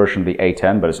Russian version of the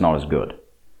A-10, but it's not as good.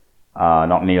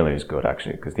 Not nearly as good,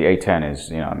 actually, because the A-10 is,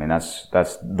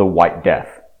 that's the White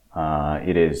Death.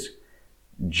 It is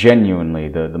genuinely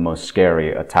the most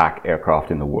scary attack aircraft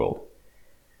in the world.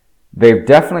 They've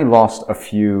definitely lost a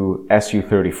few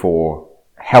Su-34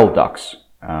 Hellducks,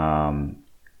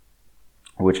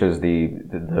 which is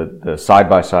the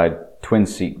side-by-side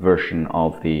twin-seat version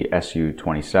of the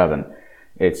Su-27.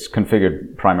 It's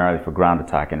configured primarily for ground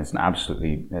attack, and it's an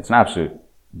absolute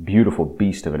beautiful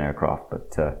beast of an aircraft.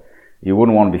 But you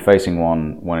wouldn't want to be facing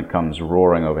one when it comes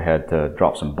roaring overhead to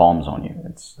drop some bombs on you.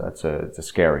 It's a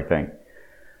scary thing.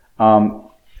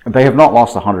 They have not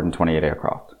lost 128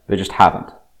 aircraft. They just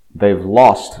haven't. They've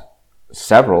lost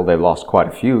several. They've lost quite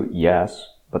a few, yes,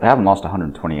 but they haven't lost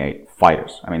 128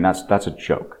 fighters. I mean, that's a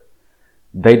joke.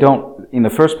 They don't, in the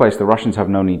first place, the Russians have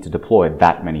no need to deploy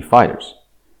that many fighters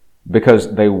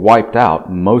because they wiped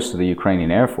out most of the Ukrainian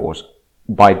Air Force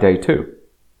by day 2.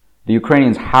 The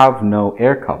Ukrainians have no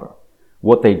air cover.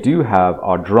 What they do have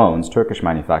are drones, Turkish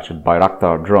manufactured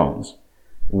Bayraktar drones,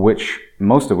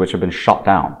 most of which have been shot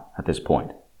down at this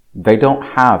point. They don't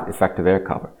have effective air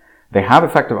cover. They have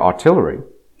effective artillery.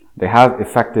 They have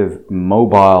effective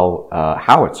mobile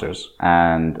howitzers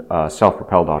and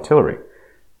self-propelled artillery.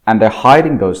 And they're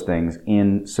hiding those things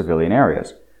in civilian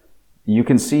areas. You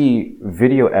can see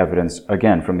video evidence,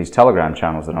 again, from these Telegram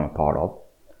channels that I'm a part of,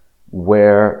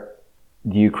 where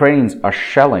the Ukrainians are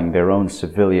shelling their own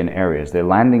civilian areas. They're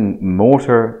landing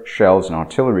mortar shells and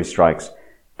artillery strikes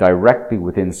directly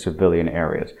within civilian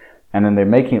areas. And then they're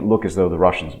making it look as though the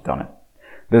Russians have done it.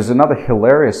 There's another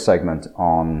hilarious segment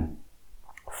on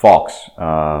Fox,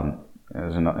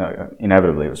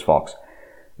 inevitably it was Fox,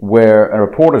 where a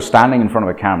reporter is standing in front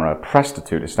of a camera, a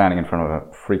prostitute is standing in front of a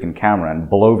freaking camera and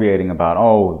bloviating about,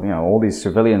 all these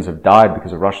civilians have died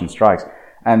because of Russian strikes.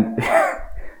 And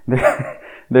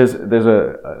there's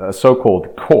a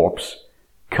so-called corpse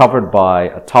covered by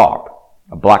a tarp,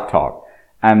 a black tarp,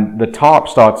 and the tarp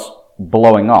starts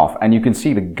blowing off, and you can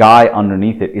see the guy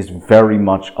underneath it is very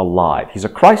much alive. He's a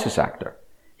crisis actor.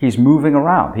 He's moving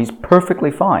around. He's perfectly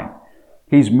fine.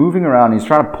 He's moving around. He's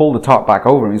trying to pull the tarp back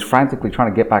over him. He's frantically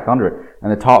trying to get back under it,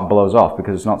 and the tarp blows off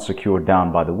because it's not secured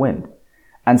down by the wind.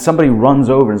 And somebody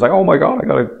runs over and is like, "Oh my God, I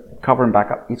got to cover him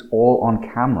back up." It's all on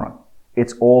camera.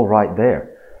 It's all right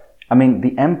there. I mean,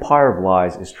 the empire of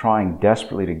lies is trying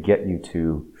desperately to get you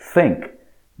to think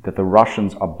that the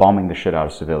Russians are bombing the shit out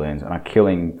of civilians and are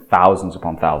killing thousands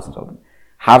upon thousands of them.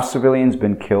 Have civilians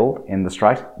been killed in the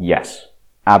strikes? Yes,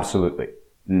 absolutely.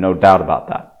 No doubt about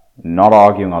that. Not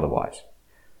arguing otherwise.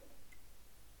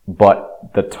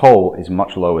 But the toll is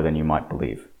much lower than you might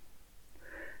believe.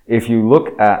 If you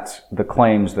look at the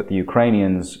claims that the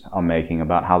Ukrainians are making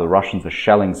about how the Russians are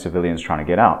shelling civilians trying to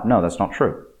get out, no, that's not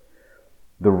true.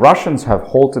 The Russians have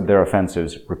halted their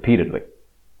offensives repeatedly.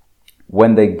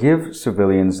 When they give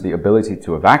civilians the ability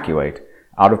to evacuate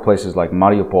out of places like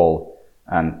Mariupol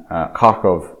and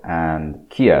Kharkov and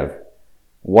Kiev,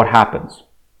 what happens?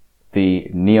 The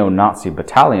neo-Nazi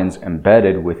battalions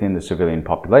embedded within the civilian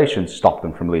population stop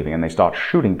them from leaving, and they start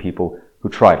shooting people who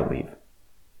try to leave.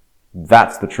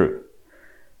 That's the truth.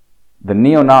 The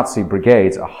neo-Nazi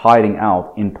brigades are hiding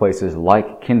out in places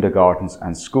like kindergartens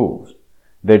and schools.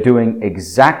 They're doing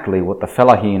exactly what the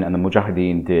Fellahin and the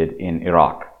Mujahideen did in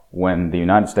Iraq, when the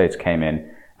United States came in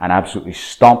and absolutely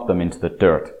stomped them into the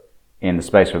dirt in the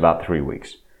space of about 3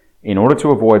 weeks. In order to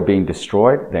avoid being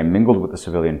destroyed, they mingled with the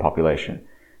civilian population.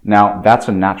 Now, that's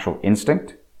a natural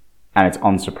instinct, and it's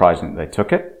unsurprising that they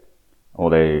took it,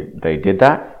 or they did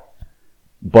that,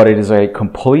 but it is a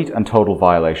complete and total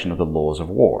violation of the laws of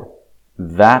war.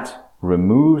 That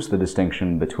removes the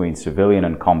distinction between civilian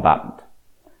and combatant.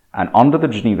 And under the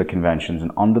Geneva Conventions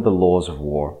and under the laws of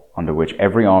war, under which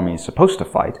every army is supposed to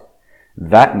fight,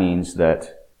 that means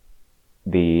that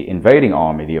the invading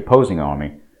army, the opposing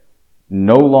army,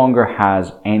 no longer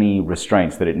has any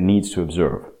restraints that it needs to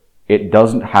observe. It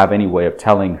doesn't have any way of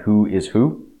telling who is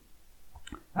who.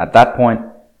 At that point,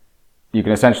 you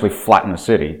can essentially flatten a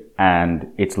city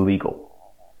and it's legal.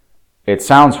 It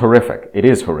sounds horrific. It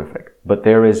is horrific. But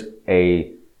there is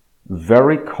a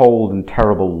very cold and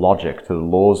terrible logic to the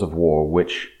laws of war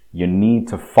which you need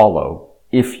to follow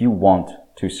if you want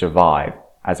to survive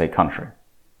as a country,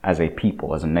 as a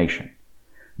people, as a nation.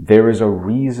 There is a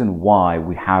reason why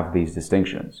we have these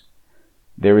distinctions.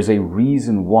 There is a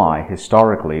reason why,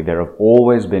 historically, there have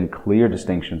always been clear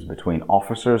distinctions between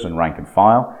officers and rank and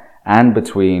file, and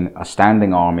between a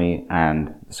standing army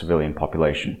and the civilian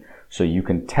population. So you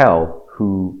can tell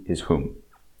who is whom.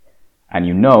 And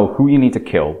you know who you need to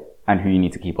kill and who you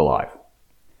need to keep alive.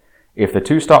 If the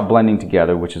two start blending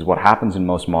together, which is what happens in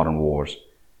most modern wars,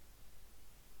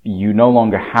 you no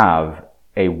longer have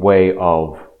a way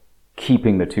of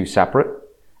keeping the two separate,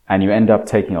 and you end up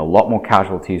taking a lot more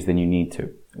casualties than you need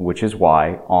to, which is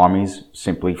why armies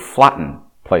simply flatten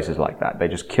places like that. They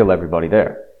just kill everybody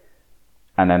there,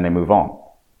 and then they move on.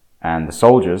 And the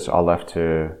soldiers are left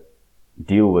to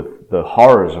deal with the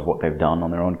horrors of what they've done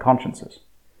on their own consciences.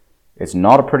 It's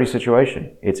not a pretty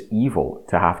situation. It's evil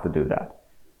to have to do that.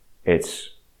 It's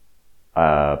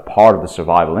part of the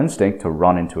survival instinct to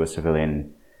run into a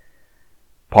civilian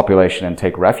population and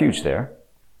take refuge there,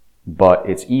 but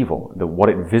it's evil. What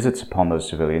it visits upon those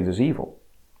civilians is evil.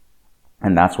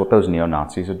 And that's what those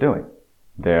neo-Nazis are doing.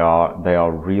 They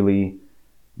are really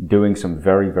doing some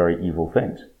very, very evil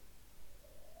things.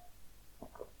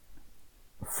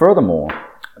 Furthermore,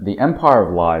 the Empire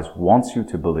of Lies wants you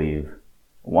to believe,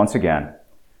 once again,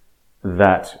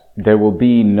 that there will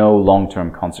be no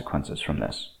long-term consequences from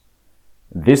this.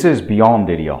 This is beyond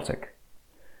idiotic.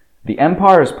 The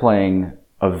Empire is playing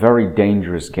a very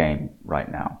dangerous game right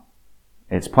now.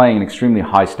 It's playing an extremely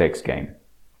high-stakes game.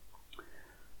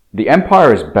 The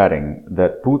Empire is betting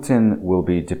that Putin will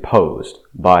be deposed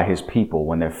by his people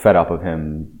when they're fed up of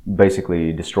him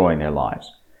basically destroying their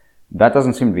lives. That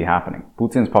doesn't seem to be happening.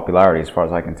 Putin's popularity, as far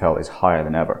as I can tell, is higher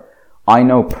than ever. I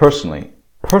know personally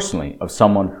of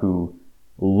someone who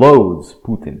loathes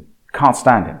Putin, can't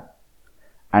stand him.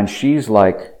 And she's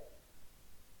like,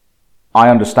 I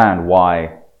understand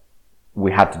why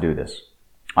we had to do this.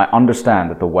 I understand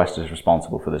that the West is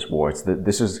responsible for this war.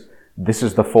 This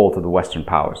is the fault of the Western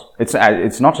powers.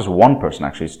 It's not just one person,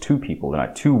 actually. It's two people,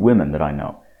 two women that I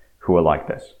know who are like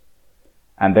this.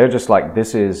 And they're just like,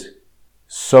 this is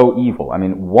so evil. I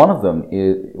mean, one of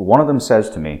them says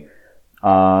to me,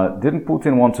 didn't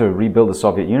Putin want to rebuild the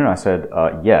Soviet Union? I said,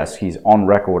 yes, he's on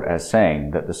record as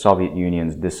saying that the Soviet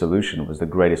Union's dissolution was the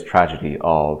greatest tragedy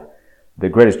the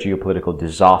greatest geopolitical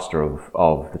disaster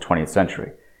of the 20th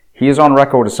century. He is on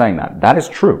record as saying that. That is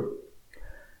true.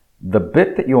 The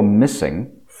bit that you're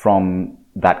missing from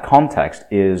that context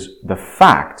is the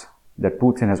fact that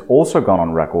Putin has also gone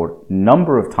on record a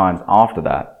number of times after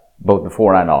that, both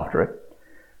before and after it,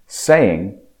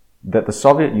 saying that the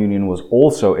Soviet Union was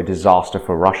also a disaster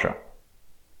for Russia.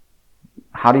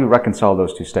 How do you reconcile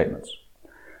those two statements?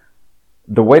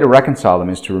 The way to reconcile them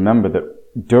is to remember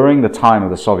that during the time of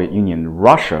the Soviet Union,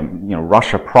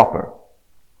 Russia proper,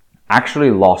 actually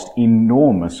lost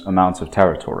enormous amounts of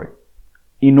territory,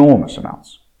 enormous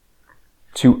amounts,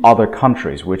 to other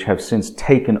countries which have since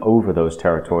taken over those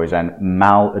territories and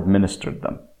maladministered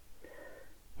them.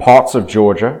 Parts of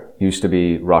Georgia used to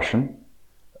be Russian.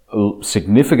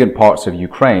 Significant parts of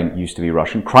Ukraine used to be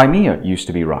Russian. Crimea used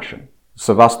to be Russian.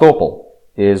 Sevastopol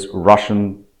is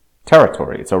Russian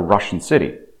territory. It's a Russian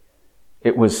city.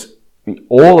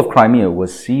 All of Crimea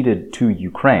was ceded to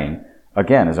Ukraine,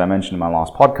 again, as I mentioned in my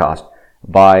last podcast,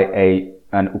 by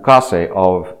an ukase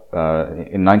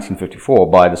in 1954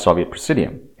 by the Soviet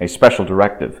Presidium, a special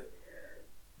directive.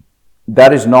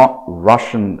 That is not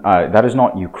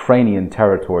Ukrainian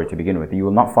territory to begin with. You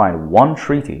will not find one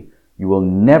treaty. You will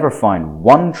never find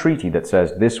one treaty that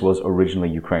says this was originally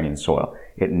Ukrainian soil.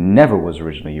 It never was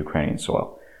originally Ukrainian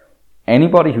soil.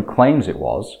 Anybody who claims it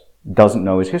was doesn't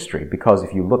know his history, because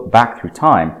if you look back through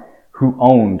time, who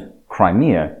owned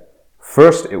Crimea?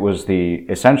 First, it was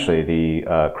essentially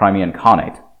the Crimean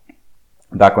Khanate,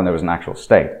 back when there was an actual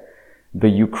state. The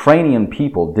Ukrainian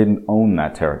people didn't own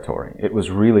that territory. It was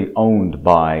really owned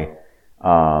by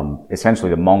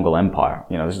essentially the Mongol Empire.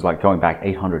 This is like going back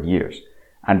 800 years.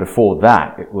 And before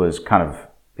that, it was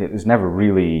never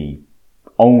really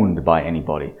owned by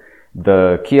anybody.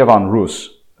 The Kievan Rus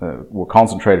were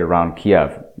concentrated around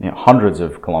Kiev, hundreds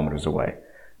of kilometers away.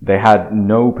 They had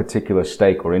no particular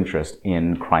stake or interest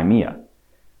in Crimea.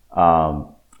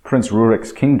 Prince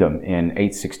Rurik's kingdom in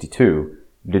 862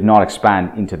 did not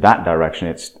expand into that direction.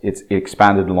 It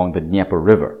expanded along the Dnieper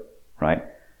River, right?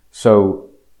 So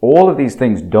all of these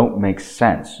things don't make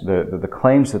sense. The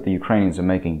claims that the Ukrainians are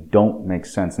making don't make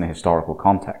sense in a historical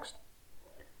context.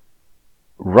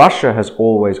 Russia has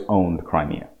always owned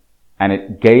Crimea, and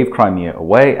it gave Crimea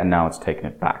away, and now it's taken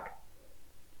it back.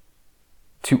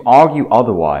 To argue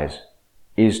otherwise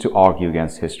is to argue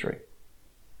against history.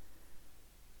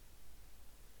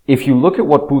 if you look at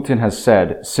what Putin has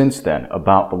said since then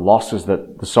about the losses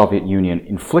that the Soviet Union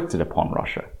inflicted upon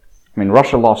Russia, I mean,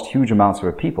 Russia lost huge amounts of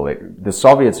their people. The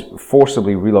Soviets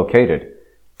forcibly relocated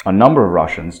a number of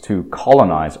Russians to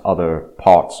colonize other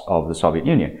parts of the Soviet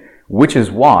Union, which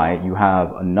is why you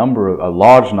have a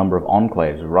large number of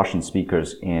enclaves of Russian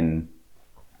speakers in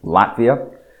Latvia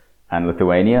and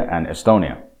Lithuania and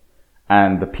Estonia.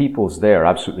 And the peoples there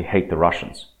absolutely hate the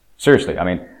Russians. Seriously, I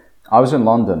mean, I was in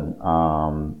London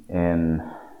in,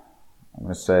 I'm going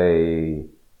to say,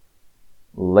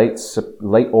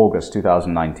 late August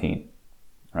 2019.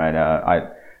 Right,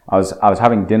 I was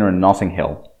having dinner in Notting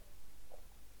Hill,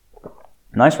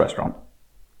 nice restaurant,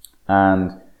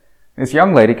 and this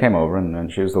young lady came over,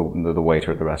 and she was the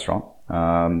waiter at the restaurant.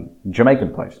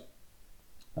 Jamaican place,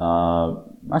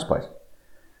 nice place,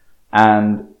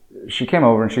 and she came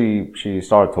over and she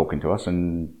started talking to us,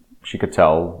 and she could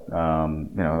tell,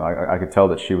 I could tell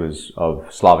that she was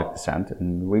of Slavic descent,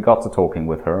 and we got to talking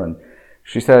with her, and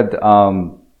she said,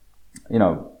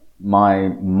 my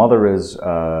mother is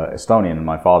Estonian and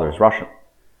my father is Russian,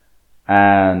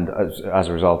 and as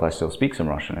a result, I still speak some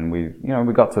Russian. And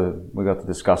we got to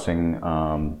discussing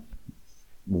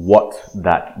what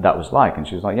that was like. And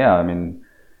she was like, yeah, I mean,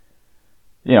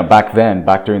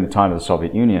 back during the time of the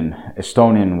Soviet Union,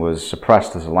 Estonian was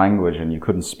suppressed as a language, and you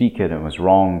couldn't speak it, and it was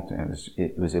wrong, and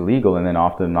it was illegal. And then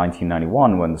after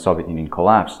 1991, when the Soviet Union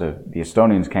collapsed, the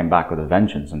Estonians came back with a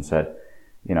vengeance and said,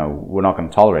 we're not going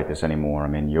to tolerate this anymore. I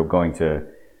mean,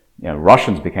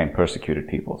 Russians became persecuted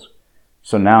peoples.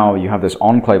 So now you have this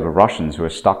enclave of Russians who are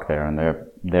stuck there, and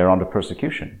they're under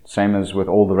persecution. Same as with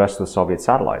all the rest of the Soviet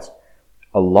satellites.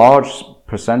 A large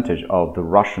percentage of the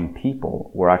Russian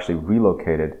people were actually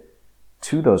relocated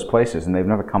to those places, and they've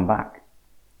never come back.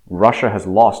 Russia has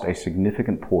lost a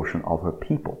significant portion of her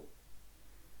people.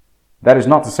 That is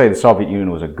not to say the Soviet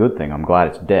Union was a good thing. I'm glad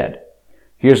it's dead.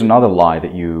 Here's another lie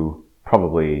that you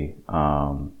probably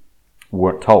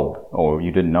weren't told, or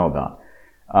you didn't know about.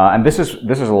 And this is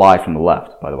a lie from the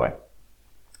left, by the way.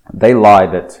 They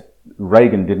lied that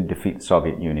Reagan didn't defeat the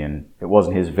Soviet Union. It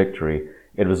wasn't his victory.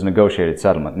 It was a negotiated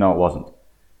settlement. No, it wasn't.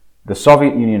 The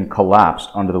Soviet Union collapsed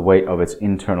under the weight of its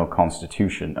internal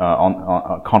constitution,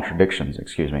 contradictions,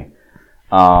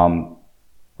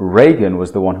 Reagan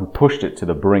was the one who pushed it to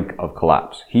the brink of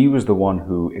collapse. He was the one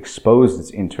who exposed its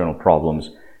internal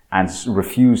problems and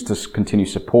refused to continue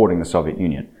supporting the Soviet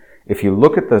Union. If you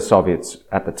look at the Soviets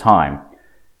at the time,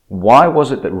 why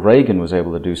was it that Reagan was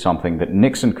able to do something that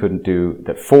Nixon couldn't do,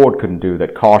 that Ford couldn't do,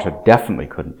 that Carter definitely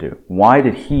couldn't do? Why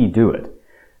did he do it?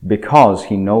 Because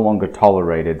he no longer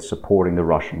tolerated supporting the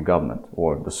Russian government,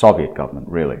 or the Soviet government,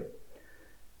 really.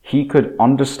 He could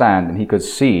understand and he could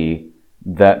see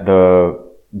that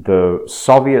the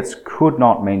Soviets could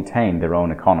not maintain their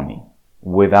own economy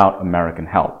without American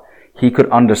help. He could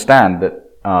understand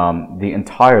that the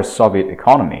entire Soviet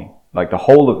economy, like the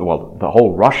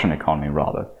whole Russian economy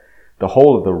rather, the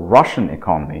whole of the Russian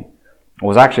economy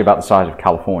was actually about the size of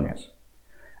California's.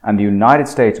 And the United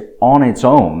States on its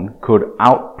own could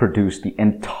outproduce the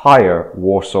entire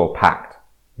Warsaw Pact,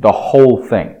 the whole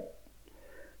thing.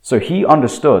 So he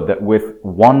understood that with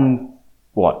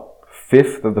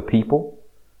 1/5 of the people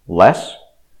less,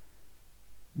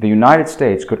 the United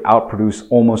States could outproduce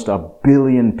almost 1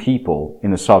 billion people in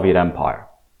the Soviet Empire.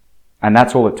 And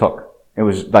that's all it took. It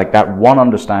was like that one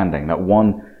understanding, that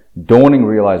one dawning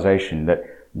realization that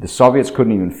the Soviets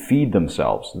couldn't even feed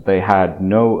themselves, that they had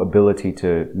no ability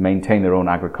to maintain their own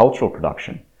agricultural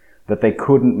production, that they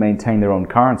couldn't maintain their own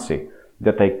currency,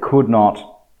 that they could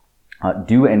not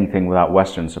do anything without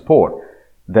Western support,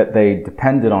 that they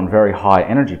depended on very high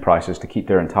energy prices to keep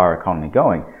their entire economy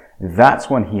going. That's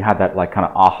when he had that kind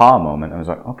of aha moment and was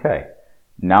like, okay,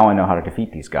 now I know how to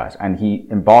defeat these guys. And he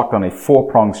embarked on a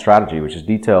 4-pronged strategy, which is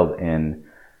detailed in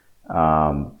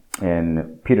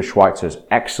Peter Schweizer's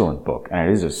excellent book, and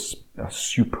it is a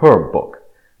superb book,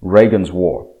 Reagan's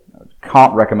War.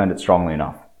 Can't recommend it strongly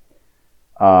enough.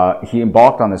 He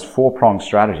embarked on this 4-pronged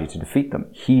strategy to defeat them.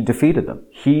 He defeated them.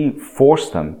 He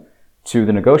forced them to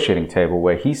the negotiating table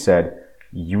where he said,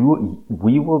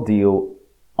 we will deal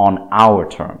on our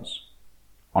terms,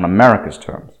 on America's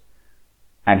terms.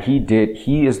 And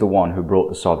he is the one who brought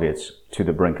the Soviets to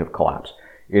the brink of collapse.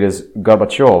 It is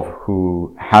Gorbachev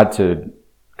who had to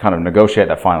kind of negotiate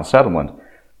that final settlement,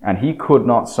 and he could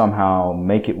not somehow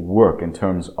make it work in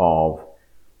terms of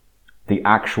the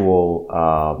actual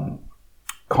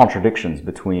contradictions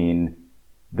between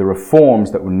the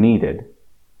reforms that were needed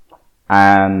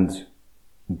and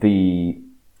the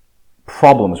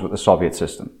problems with the Soviet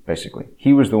system, basically.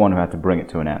 He was the one who had to bring it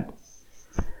to an end.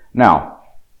 Now,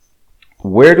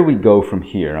 where do we go from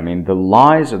here? I mean, the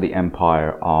lies of the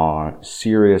empire are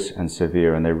serious and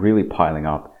severe, and they're really piling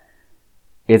up.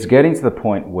 It's getting to the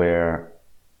point where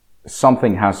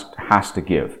something has to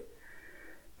give.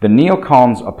 The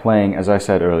neocons are playing, as I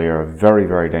said earlier, a very,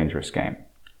 very dangerous game.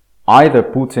 Either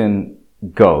Putin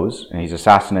goes and he's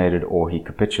assassinated, or he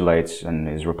capitulates and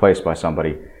is replaced by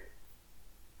somebody,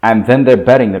 and then they're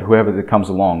betting that whoever that comes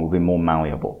along will be more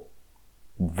malleable.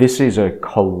 This is a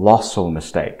colossal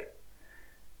mistake.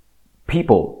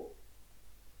 People,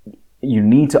 you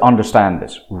need to understand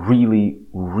this really,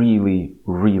 really,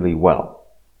 really well.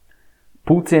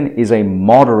 Putin is a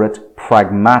moderate,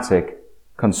 pragmatic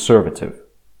conservative.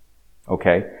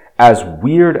 Okay? As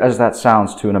weird as that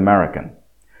sounds to an American,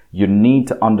 you need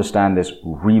to understand this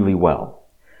really well.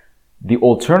 The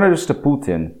alternatives to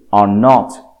Putin are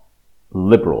not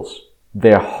liberals.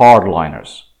 They're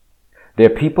hardliners. They're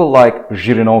people like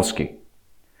Zhirinovsky.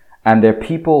 And they're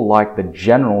people like the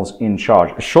generals in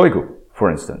charge. Shoigu,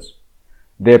 for instance.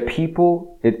 They're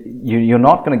people, you're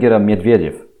not going to get a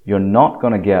Medvedev. You're not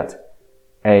going to get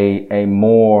a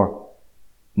more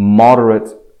moderate,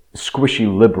 squishy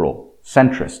liberal,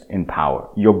 centrist in power.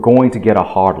 You're going to get a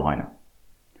hardliner.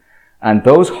 And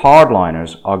those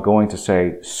hardliners are going to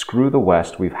say, screw the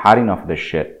West, we've had enough of this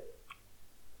shit.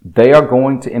 They are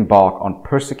going to embark on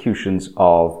persecutions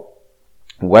of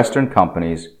Western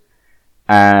companies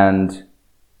and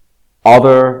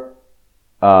other,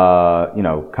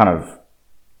 kind of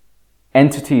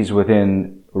entities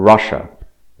within Russia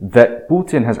that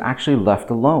Putin has actually left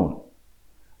alone.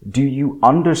 Do you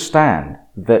understand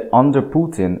that under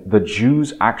Putin, the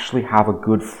Jews actually have a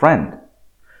good friend?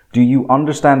 Do you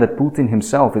understand that Putin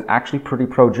himself is actually pretty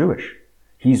pro-Jewish?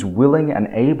 He's willing and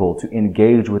able to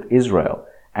engage with Israel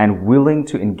and willing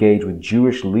to engage with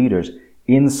Jewish leaders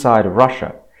inside of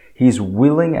Russia. He's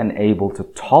willing and able to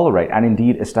tolerate and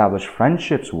indeed establish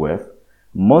friendships with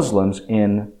Muslims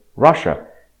in Russia.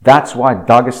 That's why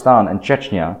Dagestan and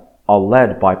Chechnya are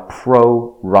led by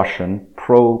pro-Russian,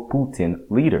 pro-Putin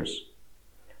leaders.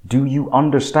 Do you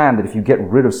understand that if you get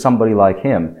rid of somebody like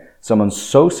him, someone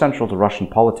so central to Russian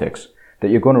politics, that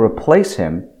you're going to replace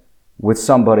him with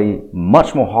somebody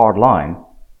much more hardline,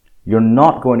 you're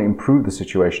not going to improve the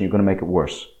situation, you're going to make it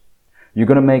worse. You're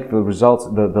going to make the results,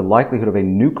 the likelihood of a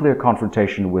nuclear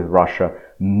confrontation with Russia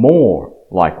more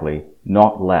likely,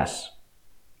 not less.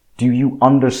 Do you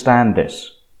understand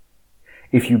this?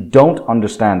 If you don't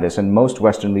understand this, and most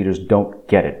Western leaders don't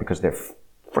get it because they're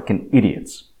freaking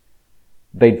idiots,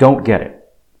 they don't get it.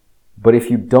 But if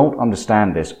you don't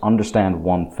understand this, understand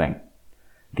one thing.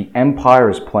 The empire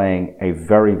is playing a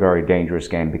very, very dangerous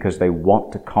game because they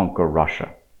want to conquer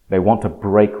Russia. They want to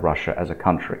break Russia as a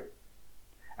country.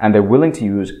 And they're willing to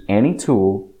use any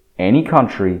tool, any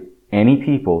country, any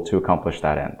people to accomplish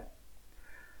that end.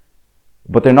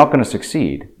 But they're not going to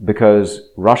succeed because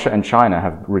Russia and China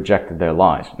have rejected their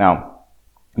lies. Now,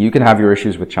 you can have your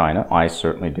issues with China. I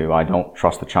certainly do. I don't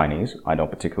trust the Chinese. I don't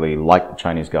particularly like the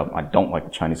Chinese government. I don't like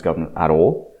the Chinese government at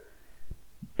all.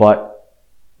 But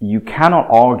you cannot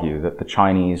argue that the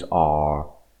Chinese are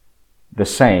the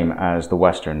same as the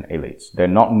Western elites. They're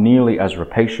not nearly as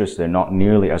rapacious, they're not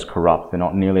nearly as corrupt, they're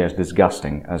not nearly as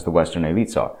disgusting as the Western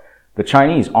elites are. The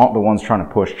Chinese aren't the ones trying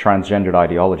to push transgendered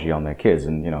ideology on their kids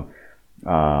and,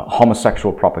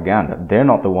 homosexual propaganda. They're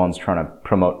not the ones trying to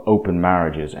promote open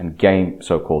marriages and gay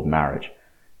so-called marriage,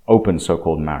 open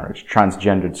so-called marriage,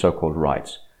 transgendered so-called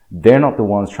rights. They're not the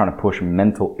ones trying to push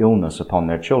mental illness upon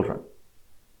their children.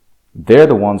 They're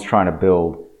the ones trying to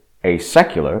build a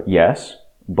secular, yes,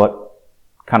 but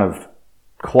kind of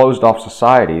closed off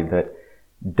society that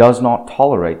does not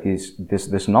tolerate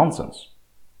this nonsense.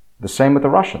 The same with the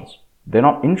Russians. They're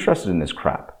not interested in this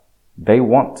crap. They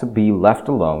want to be left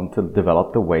alone to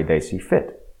develop the way they see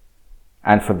fit.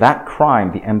 And for that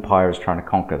crime, the empire is trying to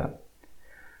conquer them.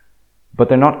 But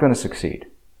they're not going to succeed.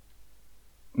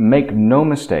 Make no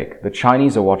mistake, the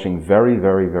Chinese are watching very,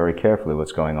 very, very carefully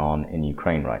what's going on in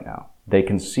Ukraine right now. They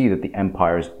can see that the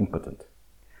empire is impotent.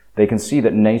 They can see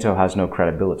that NATO has no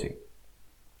credibility.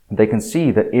 They can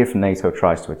see that if NATO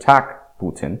tries to attack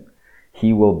Putin,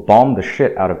 he will bomb the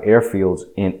shit out of airfields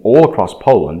all across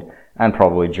Poland and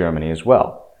probably Germany as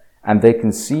well. And they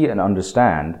can see and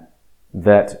understand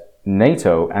that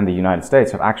NATO and the United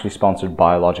States have actually sponsored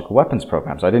biological weapons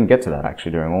programs. I didn't get to that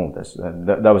actually during all of this.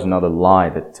 That was another lie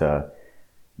that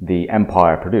the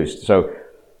empire produced. So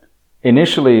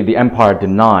initially the empire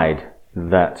denied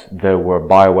that there were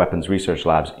bioweapons research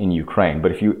labs in Ukraine.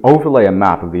 But if you overlay a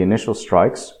map of the initial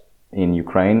strikes in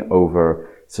Ukraine over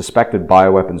suspected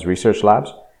bioweapons research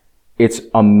labs, it's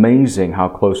amazing how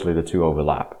closely the two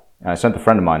overlap. And I sent a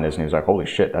friend of mine this and he was like, holy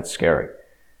shit, that's scary.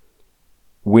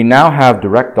 We now have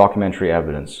direct documentary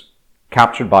evidence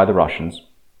captured by the Russians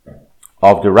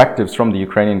of directives from the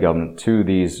Ukrainian government to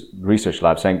these research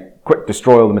labs saying, quick,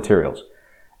 destroy all the materials.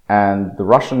 And there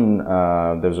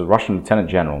was a Russian lieutenant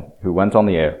general who went on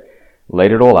the air,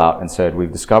 laid it all out and said,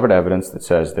 we've discovered evidence that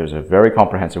says there's a very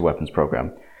comprehensive weapons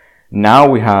program. Now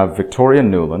we have Victoria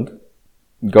Nuland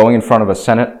going in front of a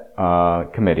Senate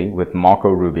committee with Marco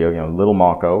Rubio, little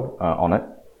Marco, on it.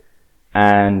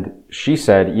 And she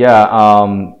said,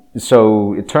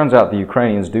 so it turns out the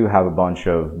Ukrainians do have a bunch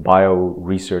of bio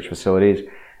research facilities,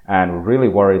 and we're really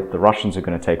worried that the Russians are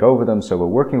going to take over them, so we're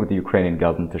working with the Ukrainian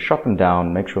government to shut them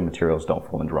down, make sure materials don't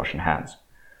fall into Russian hands.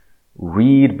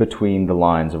 Read between the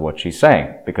lines of what she's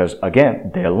saying, because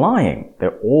again, they're lying.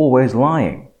 They're always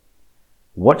lying.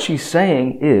 What she's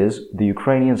saying is the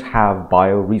Ukrainians have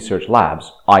bio research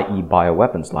labs, i.e.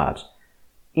 bioweapons labs,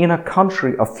 in a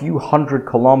country a few hundred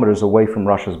kilometers away from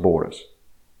Russia's borders.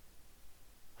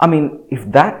 I mean, if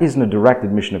that isn't a direct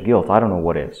admission of guilt, I don't know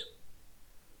what is.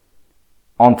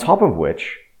 On top of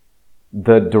which,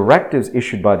 the directives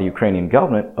issued by the Ukrainian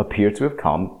government appear to have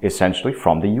come essentially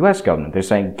from the US government. They're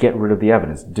saying, get rid of the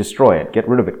evidence, destroy it, get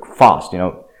rid of it fast,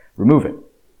 remove it.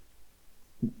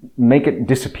 Make it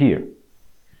disappear.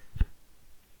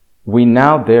 We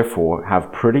now, therefore,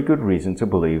 have pretty good reason to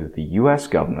believe that the US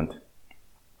government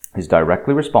is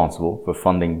directly responsible for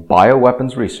funding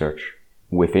bioweapons research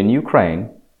within Ukraine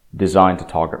designed to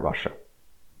target Russia.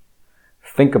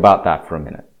 Think about that for a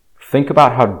minute. Think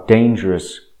about how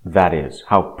dangerous that is,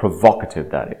 how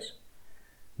provocative that is.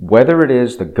 Whether it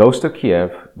is the Ghost of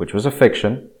Kiev, which was a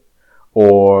fiction,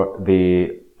 or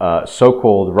the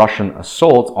so-called Russian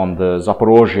assault on the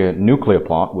Zaporozhye nuclear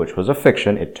plant, which was a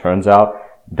fiction, it turns out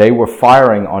they were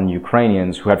firing on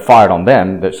Ukrainians who had fired on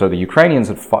them. So the Ukrainians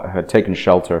had taken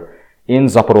shelter in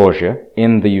Zaporozhye,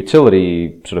 in the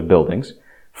utility sort of buildings,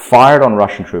 fired on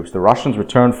Russian troops. The Russians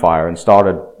returned fire and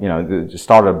started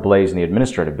a blaze in the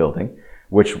administrative building,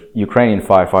 which Ukrainian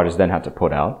firefighters then had to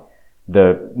put out.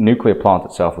 The nuclear plant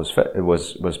itself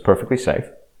was perfectly safe.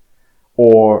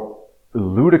 Or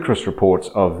ludicrous reports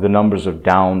of the numbers of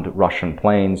downed Russian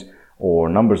planes, or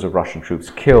numbers of Russian troops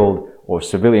killed, or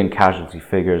civilian casualty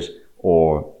figures,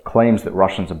 or claims that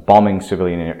Russians are bombing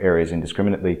civilian areas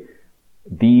indiscriminately.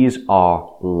 These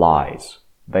are lies.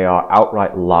 They are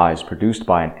outright lies produced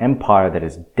by an empire that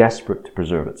is desperate to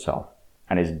preserve itself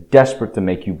and is desperate to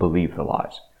make you believe the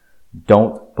lies.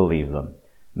 Don't believe them.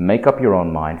 Make up your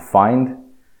own mind. Find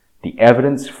the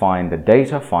evidence, find the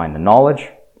data, find the knowledge.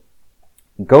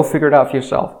 Go figure it out for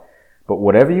yourself. But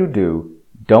whatever you do,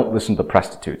 don't listen to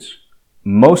prostitutes.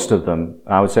 Most of them,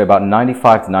 I would say about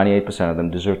 95 to 98% of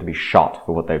them, deserve to be shot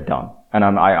for what they've done. And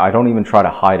I don't even try to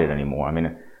hide it anymore. I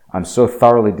mean, I'm so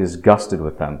thoroughly disgusted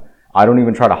with them. I don't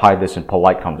even try to hide this in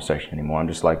polite conversation anymore. I'm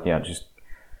just like, this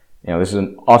is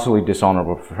an utterly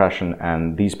dishonorable profession,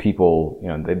 and these people,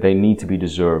 they need to be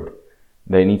deserved.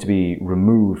 They need to be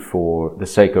removed for the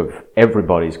sake of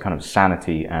everybody's kind of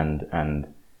sanity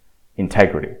and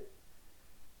integrity.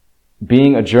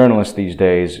 Being a journalist these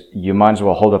days, you might as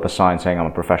well hold up a sign saying I'm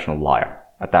a professional liar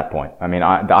at that point. I mean,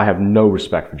 I have no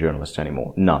respect for journalists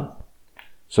anymore. None.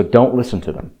 So don't listen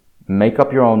to them. Make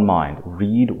up your own mind.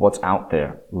 Read what's out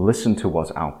there. Listen to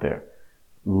what's out there.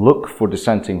 Look for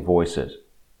dissenting voices.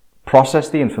 Process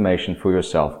the information for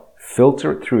yourself.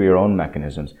 Filter it through your own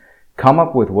mechanisms. Come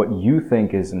up with what you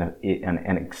think is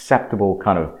an acceptable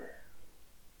kind of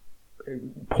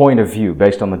point of view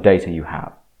based on the data you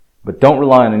have. But don't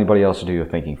rely on anybody else to do your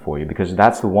thinking for you, because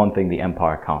that's the one thing the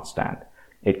empire can't stand.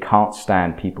 It can't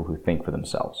stand people who think for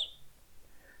themselves.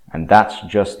 And that's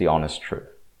just the honest truth.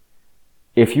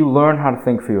 If you learn how to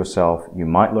think for yourself, you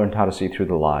might learn how to see through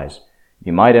the lies.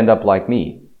 You might end up like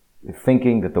me,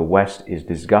 thinking that the West is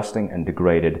disgusting and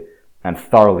degraded and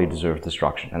thoroughly deserves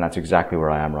destruction. And that's exactly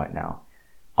where I am right now.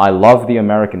 I love the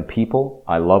American people.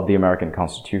 I love the American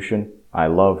Constitution. I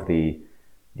love the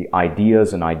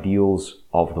ideas and ideals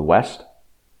of the West.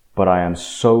 But I am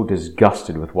so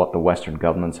disgusted with what the Western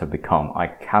governments have become. I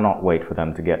cannot wait for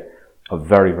them to get a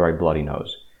very, very bloody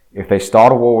nose. If they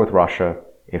start a war with Russia,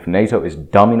 if NATO is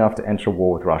dumb enough to enter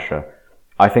war with Russia,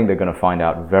 I think they're going to find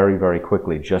out very, very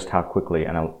quickly just how quickly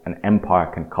an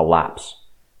empire can collapse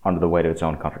under the weight of its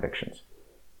own contradictions.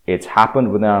 It's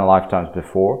happened within our lifetimes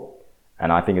before,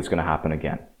 and I think it's going to happen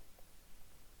again.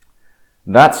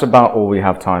 That's about all we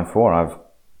have time for. I've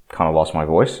kind of lost my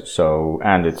voice,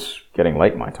 and it's getting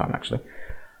late my time actually.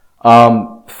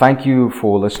 Thank you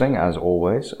for listening, as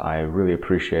always. I really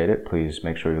appreciate it. Please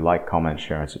make sure you like, comment,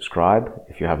 share, and subscribe.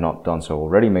 If you have not done so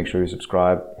already, make sure you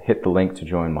subscribe. Hit the link to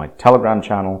join my Telegram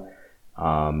channel.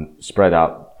 Spread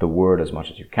out the word as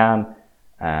much as you can.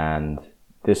 And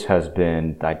This has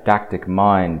been Didactic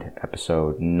Mind,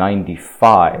 episode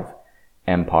 95,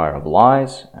 Empire of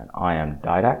Lies, and I am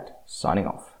Didact, signing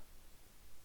off.